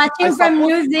Sylvia. Watching from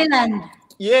New Zealand.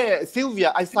 Yeah,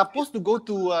 Sylvia, I supposed to go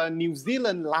to New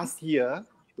Zealand last year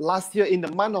in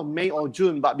the month of May or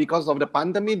June, but because of the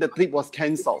pandemic, the trip was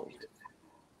cancelled.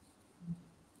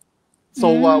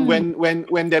 So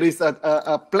when there is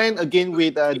a plan again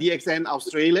with DXN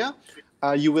Australia,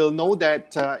 you will know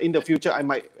that in the future I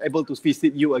might be able to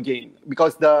visit you again,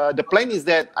 because the plan is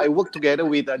that I work together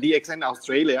with DXN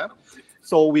Australia.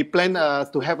 So we plan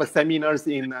to have a seminars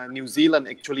in New Zealand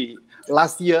actually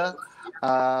last year.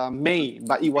 May,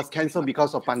 but it was cancelled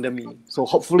because of pandemic. So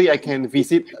hopefully I can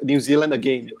visit New Zealand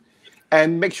again.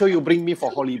 And make sure you bring me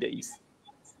for holidays.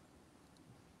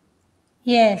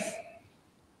 Yes.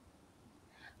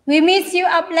 We miss you,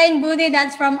 upline Budi.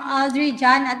 That's from Audrey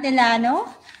John Atilano.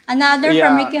 Another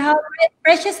from Ricky. How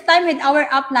precious time with our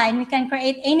upline. We can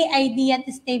create any idea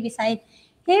to stay beside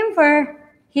him for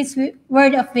his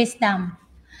word of wisdom.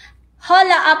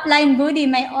 Hola, upline Budi,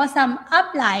 my awesome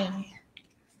upline.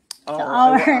 So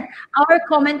our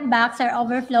comment box are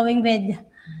overflowing with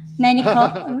many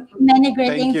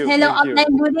greetings. Hello,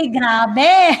 upline Budi.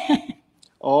 Grabe.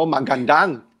 Oh,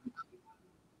 magandang.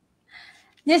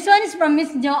 This one is from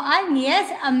Miss Joanne. Yes,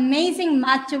 amazing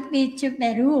Machu Picchu,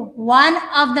 Peru. One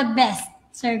of the best,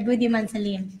 Sir Budiman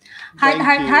Salim. Heart,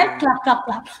 clap, clap,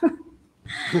 clap.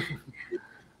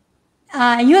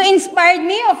 You inspired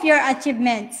me of your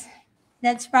achievements.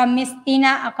 That's from Miss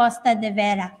Tina Acosta de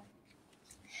Vera.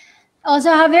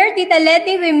 Also, Javier, Tita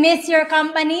Letty, we miss your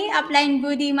company, upline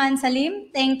Budiman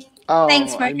Salim. Thanks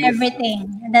for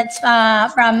everything. That's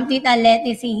from Tita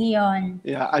Letty Sihion.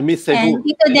 Yeah, I miss Cebu. And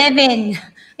Tito Devin,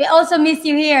 we also miss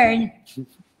you here.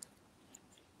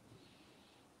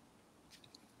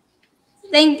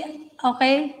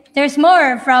 Okay, there's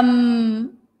more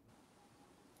from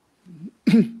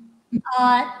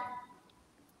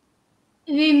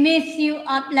we miss you,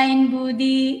 upline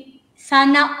Budi.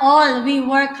 Sana all, we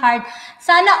work hard.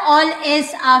 Sana all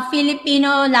is a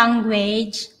Filipino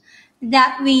language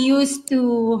that we used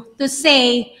to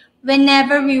say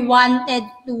whenever we wanted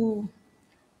to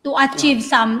achieve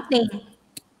something.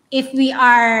 If we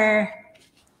are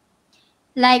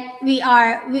like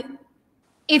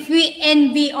if we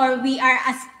envy or we are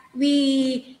as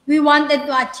we wanted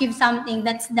to achieve something.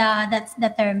 That's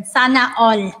the term. Sana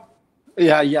all.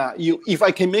 Yeah. If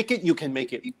I can make it, you can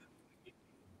make it.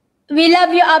 We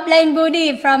love you, Upline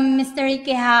Budi, from Mr.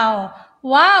 Ricky Howe.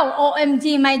 Wow,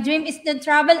 OMG, my dream is to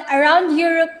travel around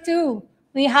Europe too.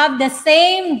 We have the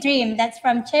same dream. That's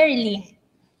from Cherry Lee.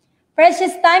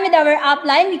 Precious time with our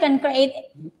upline. We can create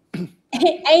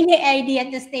any idea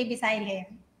to stay beside him.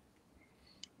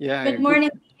 Yeah. Good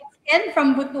morning, DXN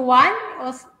from Butuan.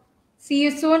 See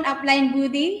you soon, Upline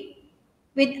Budi,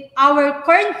 with our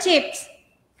corn chips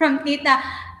from Tita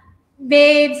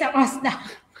Babes across the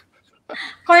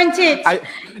corn chips. I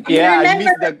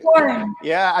miss the corn.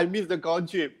 Yeah, I miss the corn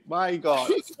chip. My God.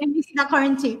 I miss the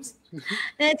corn chips.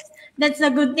 That's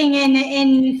a good thing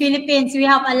in Philippines. We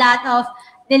have a lot of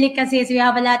delicacies. We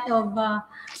have a lot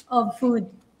of food.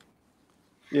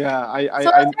 Yeah, I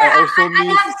also miss. I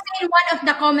have seen one of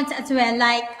the comments as well.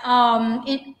 Like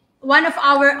one of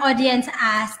our audience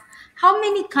asked, "How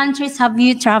many countries have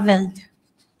you traveled?"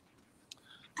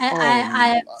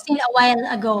 I've seen a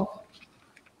while ago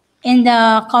in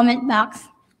the comment box.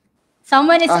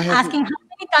 Someone is asking how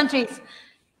many countries.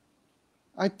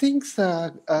 I think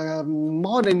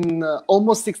more than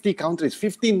almost 60 countries,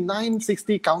 59,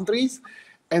 60 countries,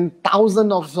 and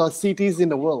thousands of cities in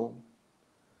the world.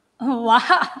 Oh,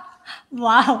 wow.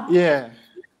 Wow. Yeah.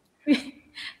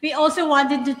 We also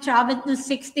wanted to travel to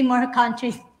 60 more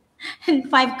countries and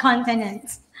 5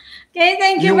 continents. Okay,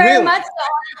 thank you very much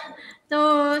to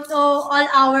all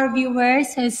our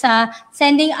viewers who's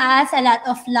sending us a lot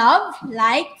of love,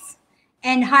 likes,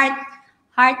 and heart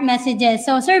messages.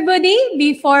 So, Sir Budi,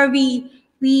 before we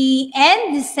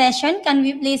end this session, can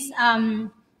you please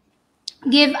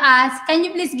give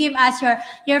us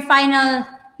your final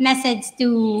message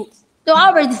to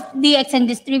our DXN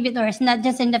distributors, not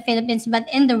just in the Philippines but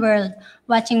in the world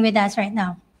watching with us right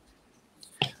now?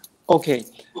 Okay,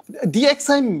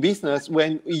 DXN business,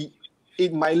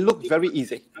 it might look very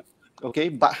easy, okay,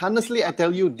 but honestly, I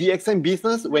tell you, DXN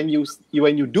business, when you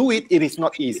do it, it is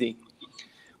not easy.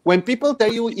 When people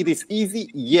tell you it is easy,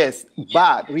 yes,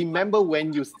 but remember,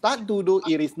 when you start to do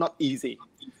it is not easy.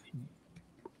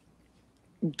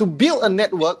 To build a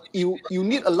network, you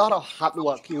need a lot of hard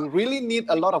work. You really need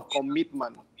a lot of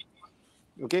commitment.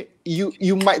 Okay,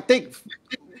 you might take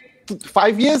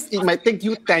 5 years, it might take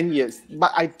you 10 years.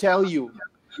 But I tell you,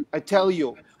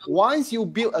 once you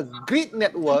build a great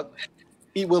network,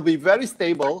 it will be very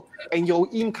stable and your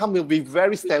income will be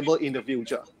very stable in the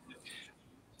future.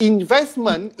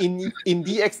 Investment in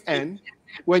DXN,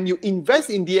 when you invest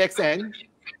in DXN,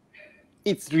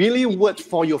 it's really worth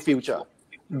for your future.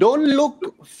 Don't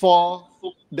look for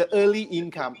the early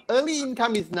income. Early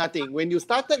income is nothing. When you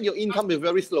started, your income is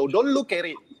very slow. Don't look at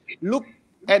it. Look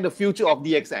at the future of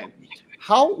DXN.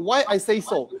 Why I say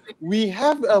so? We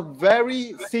have a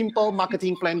very simple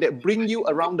marketing plan that brings you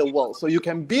around the world. So you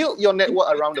can build your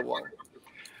network around the world.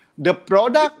 The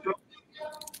product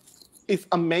is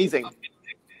amazing.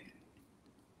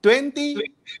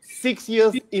 26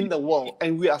 years in the world,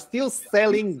 and we are still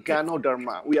selling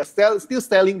Ganoderma. We are still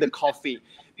selling the coffee,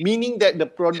 meaning that the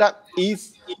product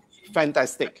is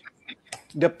fantastic.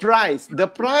 The price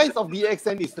of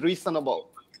DXN is reasonable.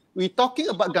 We're talking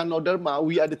about Ganoderma,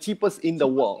 we are the cheapest in the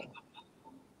world.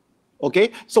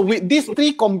 Okay, so with these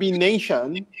 3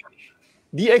 combinations,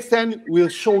 DXN will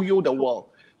show you the world.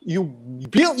 You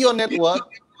build your network,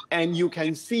 and you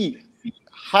can see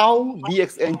how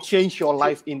DXN change your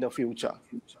life in the future.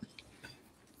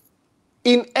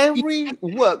 In every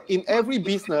work, in every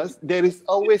business, there is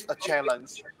always a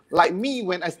challenge. Like me,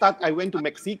 when I went to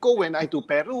Mexico, when I to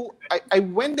Peru, I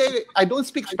went there, I don't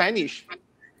speak Spanish.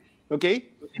 Okay?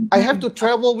 I have to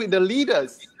travel with the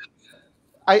leaders.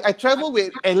 I travel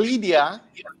with Elidia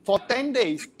for 10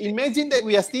 days. Imagine that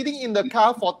we are sitting in the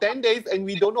car for 10 days and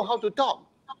we don't know how to talk.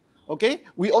 Okay,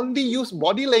 we only use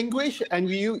body language and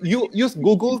we use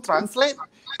Google Translate,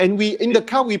 and in the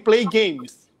car we play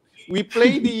games. We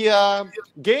play the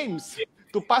games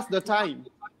to pass the time.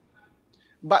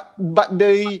 But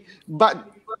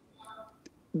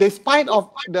despite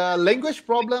of the language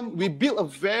problem, we built a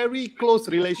very close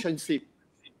relationship.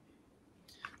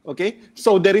 Okay,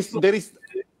 so there is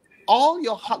all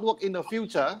your hard work in the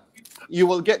future, you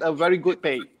will get a very good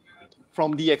pay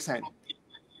from DXN.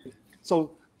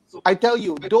 So I tell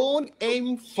you, don't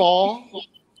aim for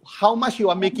how much you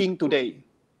are making today.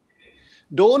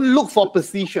 Don't look for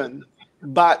position,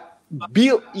 but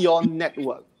build your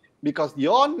network, because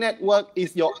your network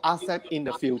is your asset in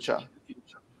the future.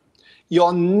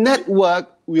 Your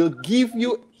network will give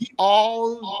you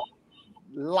all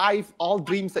life, all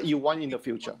dreams that you want in the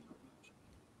future.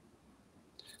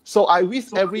 So I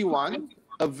wish everyone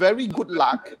a very good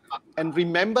luck, and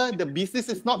remember, the business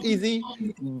is not easy,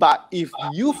 but if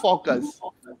you focus,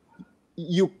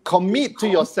 you commit to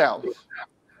yourself,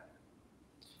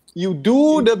 you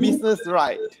do the business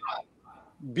right,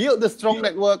 build the strong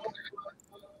network,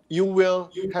 you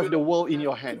will have the world in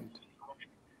your hand.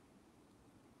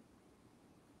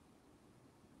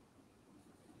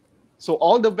 So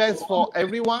all the best for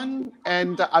everyone,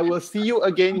 and I will see you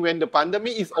again when the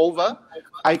pandemic is over.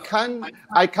 I can't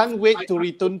wait to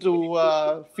return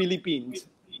to Philippines.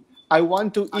 I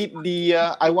want to eat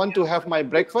I want to have my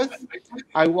breakfast.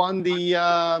 I want the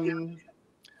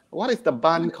what is the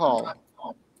bun called?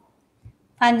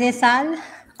 Pandesal.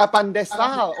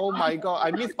 Pandesal. Oh my God, I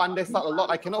miss pandesal a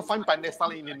lot. I cannot find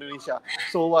pandesal in Indonesia.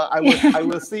 So I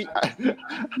will see.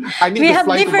 I need to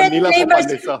fly to Manila for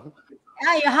pandesal.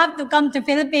 Yeah, you have to come to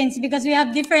Philippines because we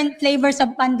have different flavors of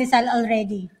pandesal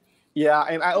already. Yeah,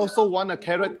 and I also want a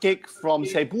carrot cake from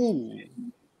Cebu.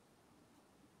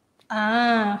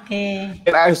 Ah, okay.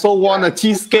 And I also want a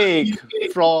cheesecake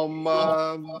from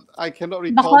I cannot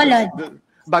recall.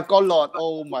 Bacolod.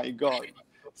 Oh my God.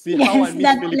 See how I miss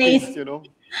Philippines, you know.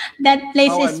 That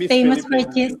place is famous for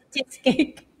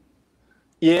cheesecake.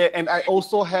 Yeah, and I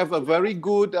also have a very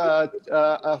good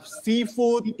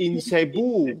seafood in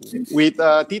Cebu with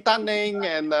Tita Neng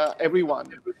and everyone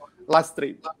last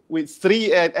trip with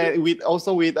Sri and with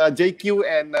JQ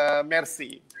and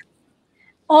Mercy.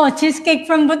 Oh, cheesecake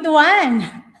from Butuan.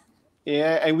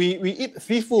 Yeah, and we eat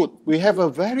seafood. We have a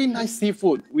very nice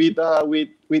seafood with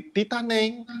Tita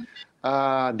Neng,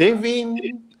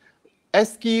 Devin,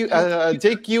 SQ,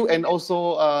 JQ, and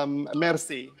also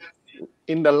Mercy.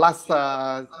 In the last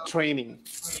training.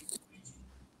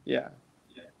 Yeah.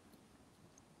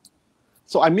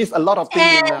 So I miss a lot of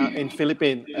things in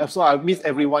Philippines. So I miss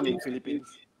everyone in Philippines.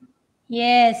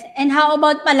 Yes. And how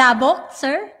about palabok,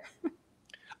 sir?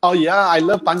 Oh yeah, I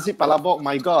love pansit palabok.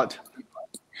 My God.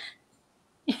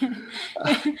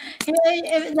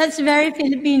 That's very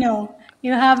Filipino.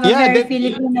 You have a very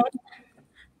Filipino.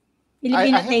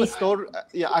 I have a story.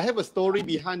 Yeah, I have a story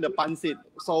behind the pansit.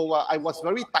 So I was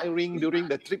very tiring during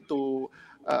the trip to.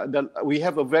 We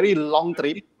have a very long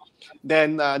trip.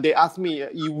 Then they asked me,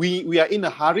 we are in a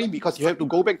hurry because you have to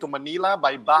go back to Manila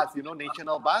by bus, you know,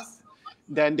 national bus.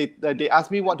 Then they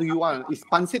asked me, what do you want? Is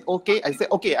pansit okay? I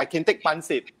said, okay, I can take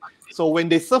pansit. So when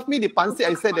they served me the pansit,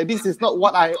 I said that this is not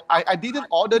what I didn't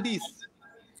order this.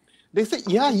 They said,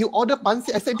 yeah, you order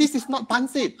pansit. I said, this is not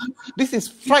pansit. This is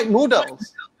fried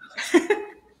noodles.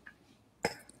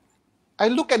 I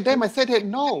look at them, I said, hey,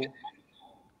 no.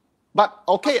 But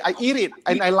okay, I eat it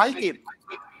and I like it.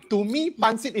 To me,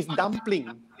 pansit is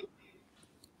dumpling.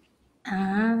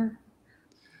 To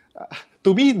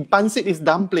me, pansit is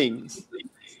dumplings.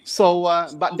 So,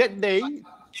 but that day,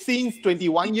 since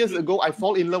 21 years ago, I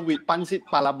fall in love with pansit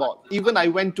palabok. Even I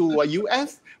went to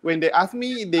US, when they ask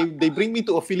me, they bring me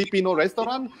to a Filipino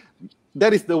restaurant.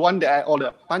 That is the one that I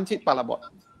order, pansit palabok.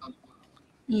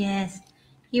 Yes.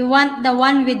 You want the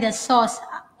one with the sauce,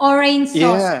 orange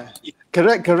sauce. Yeah,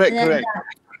 correct.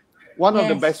 One of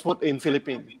the best food in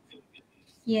Philippines.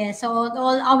 Yeah, so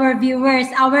all our viewers,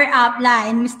 our Apla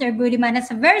and Mr. Budiman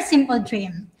has a very simple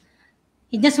dream.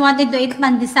 He just wanted to eat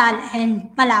pandesal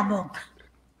and palabok.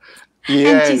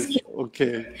 Yes,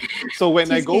 okay. So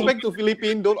when I go back to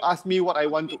Philippines, don't ask me what I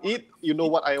want to eat. You know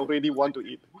what I already want to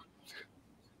eat.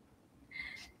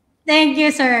 Thank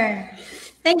you, sir.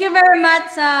 Thank you very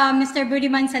much, Mr.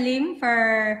 Budiman Salim,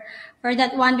 for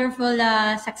that wonderful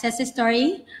success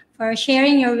story, for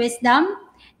sharing your wisdom,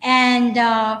 and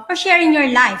for sharing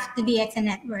your life to the DXN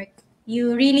Network.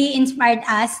 You really inspired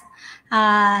us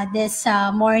this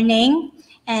morning,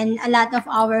 and a lot of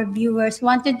our viewers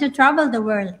wanted to travel the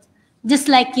world, just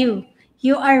like you.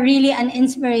 You are really an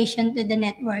inspiration to the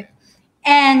network.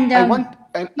 And I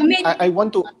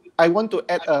want to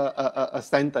add a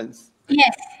sentence.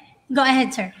 Yes. Go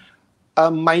ahead, sir.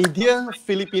 My dear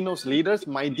Filipinos leaders,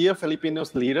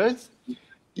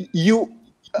 you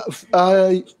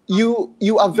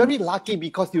are very lucky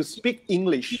because you speak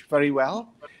English very well.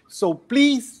 So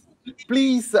please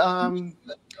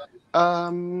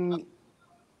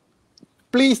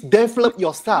develop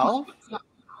yourself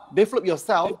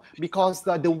because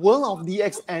the world of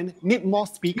DXN need more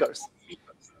speakers.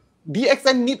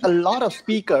 DXN need a lot of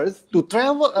speakers to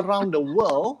travel around the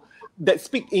world that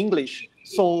speak English.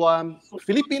 So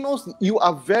Filipinos, you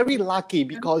are very lucky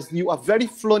because you are very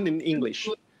fluent in English.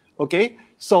 Okay,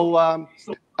 so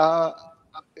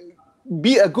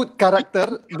be a good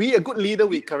character, be a good leader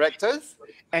with characters,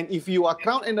 And if you are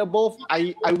crown and above,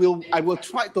 I will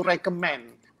try to recommend.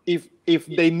 If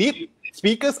they need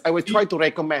speakers, I will try to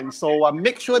recommend. So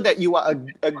make sure that you are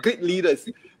a great leaders,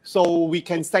 so we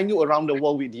can send you around the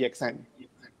world with DXN.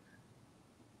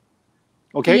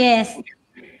 Okay. Yes.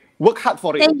 Work hard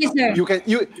for it. Thank you, sir.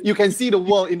 You can see the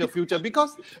world in the future,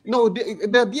 because no,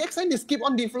 the DXN is keep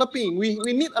on developing. We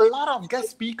need a lot of guest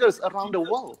speakers around the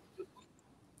world,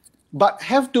 but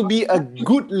have to be a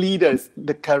good leaders.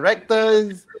 The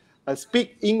characters,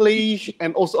 speak English,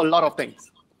 and also a lot of things.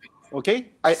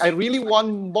 Okay, I really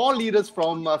want more leaders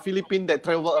from Philippines that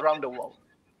travel around the world.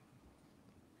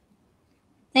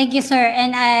 Thank you, sir.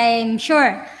 And I'm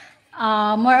sure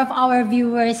more of our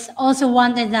viewers also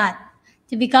wanted that,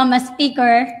 to become a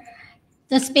speaker,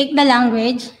 to speak the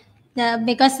language,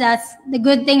 because that's the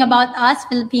good thing about us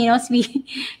Filipinos.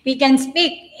 We can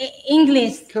speak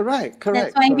English. Correct.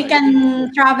 That's why we can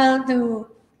travel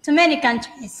to many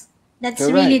countries. That's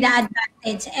really the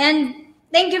advantage. And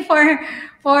thank you for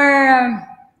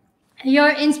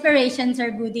your inspiration,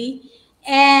 Sir Budi.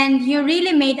 And you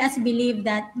really made us believe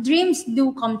that dreams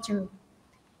do come true.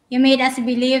 You made us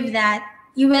believe that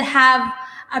you will have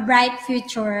a bright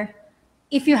future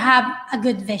if you have a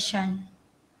good vision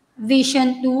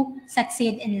to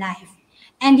succeed in life.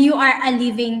 And you are a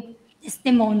living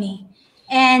testimony.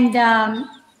 And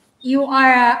you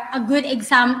are a good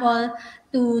example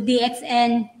to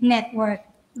DXN Network.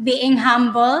 Being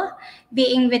humble,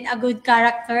 being with a good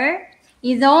character.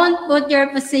 You don't put your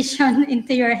position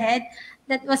into your head.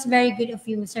 That was very good of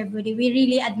you, Sir Budi. We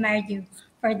really admired you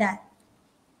for that.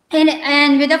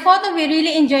 And with the photo, we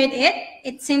really enjoyed it.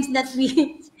 It seems that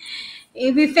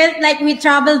we felt like we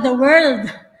traveled the world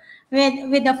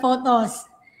with the photos.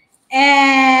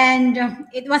 And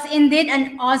it was indeed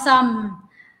an awesome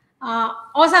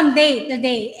day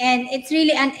today. And it's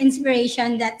really an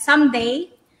inspiration that someday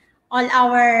all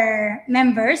our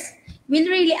members will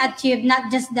really achieve not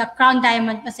just the Crown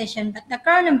Diamond position, but the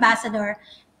Crown Ambassador.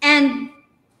 And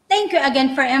thank you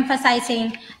again for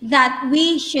emphasizing that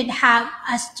we should have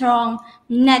a strong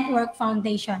network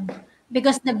foundation,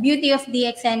 because the beauty of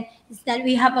DXN is that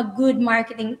we have a good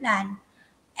marketing plan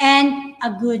and a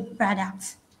good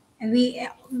products. And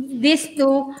these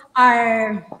two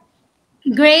are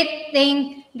great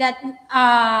thing that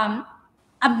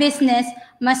a business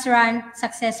must run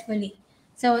successfully.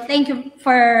 So thank you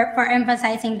for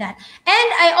emphasizing that. And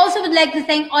I also would like to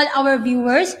thank all our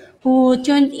viewers who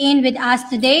tuned in with us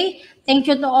today. Thank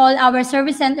you to all our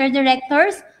service center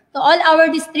directors, to all our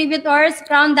distributors,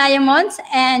 Crown Diamonds,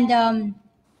 and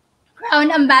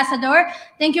Crown Ambassador.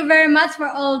 Thank you very much for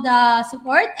all the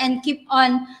support, and keep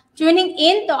on tuning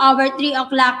in to our 3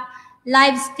 o'clock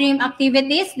live stream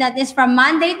activities. That is from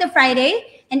Monday to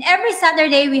Friday. And every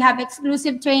Saturday, we have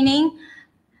exclusive training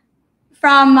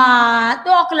from 2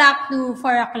 o'clock to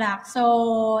 4 o'clock.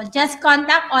 So just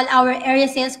contact all our area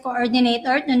sales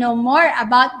coordinator to know more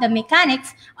about the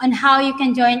mechanics on how you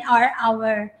can join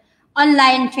our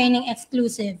online training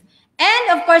exclusive.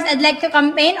 And of course, I'd like to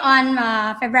campaign on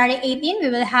February 18. We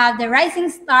will have the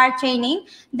Rising Star training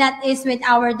that is with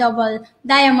our double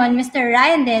diamond, Mr.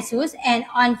 Ryan De Jesus. And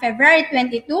on February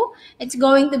 22, it's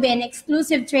going to be an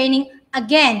exclusive training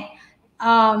again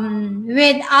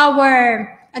with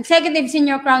our Executive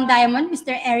Senior Crown Diamond,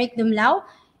 Mr. Eric Dumlao.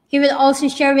 He will also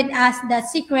share with us the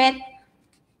secret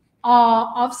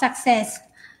of success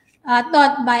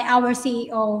taught by our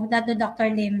CEO, Dr.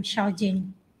 Lim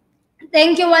Xiaojin.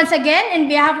 Thank you once again on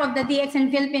behalf of the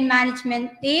DXN Philippine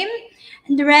Management Team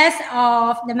and the rest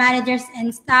of the managers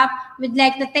and staff. We'd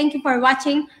like to thank you for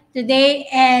watching today,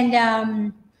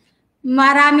 and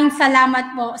maraming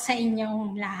salamat po sa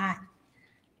inyong lahat.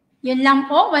 Yun lang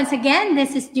po. Once again,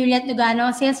 this is Juliet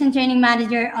Tugano, Sales and Training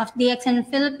Manager of DXN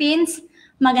Philippines.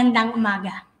 Magandang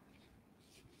umaga.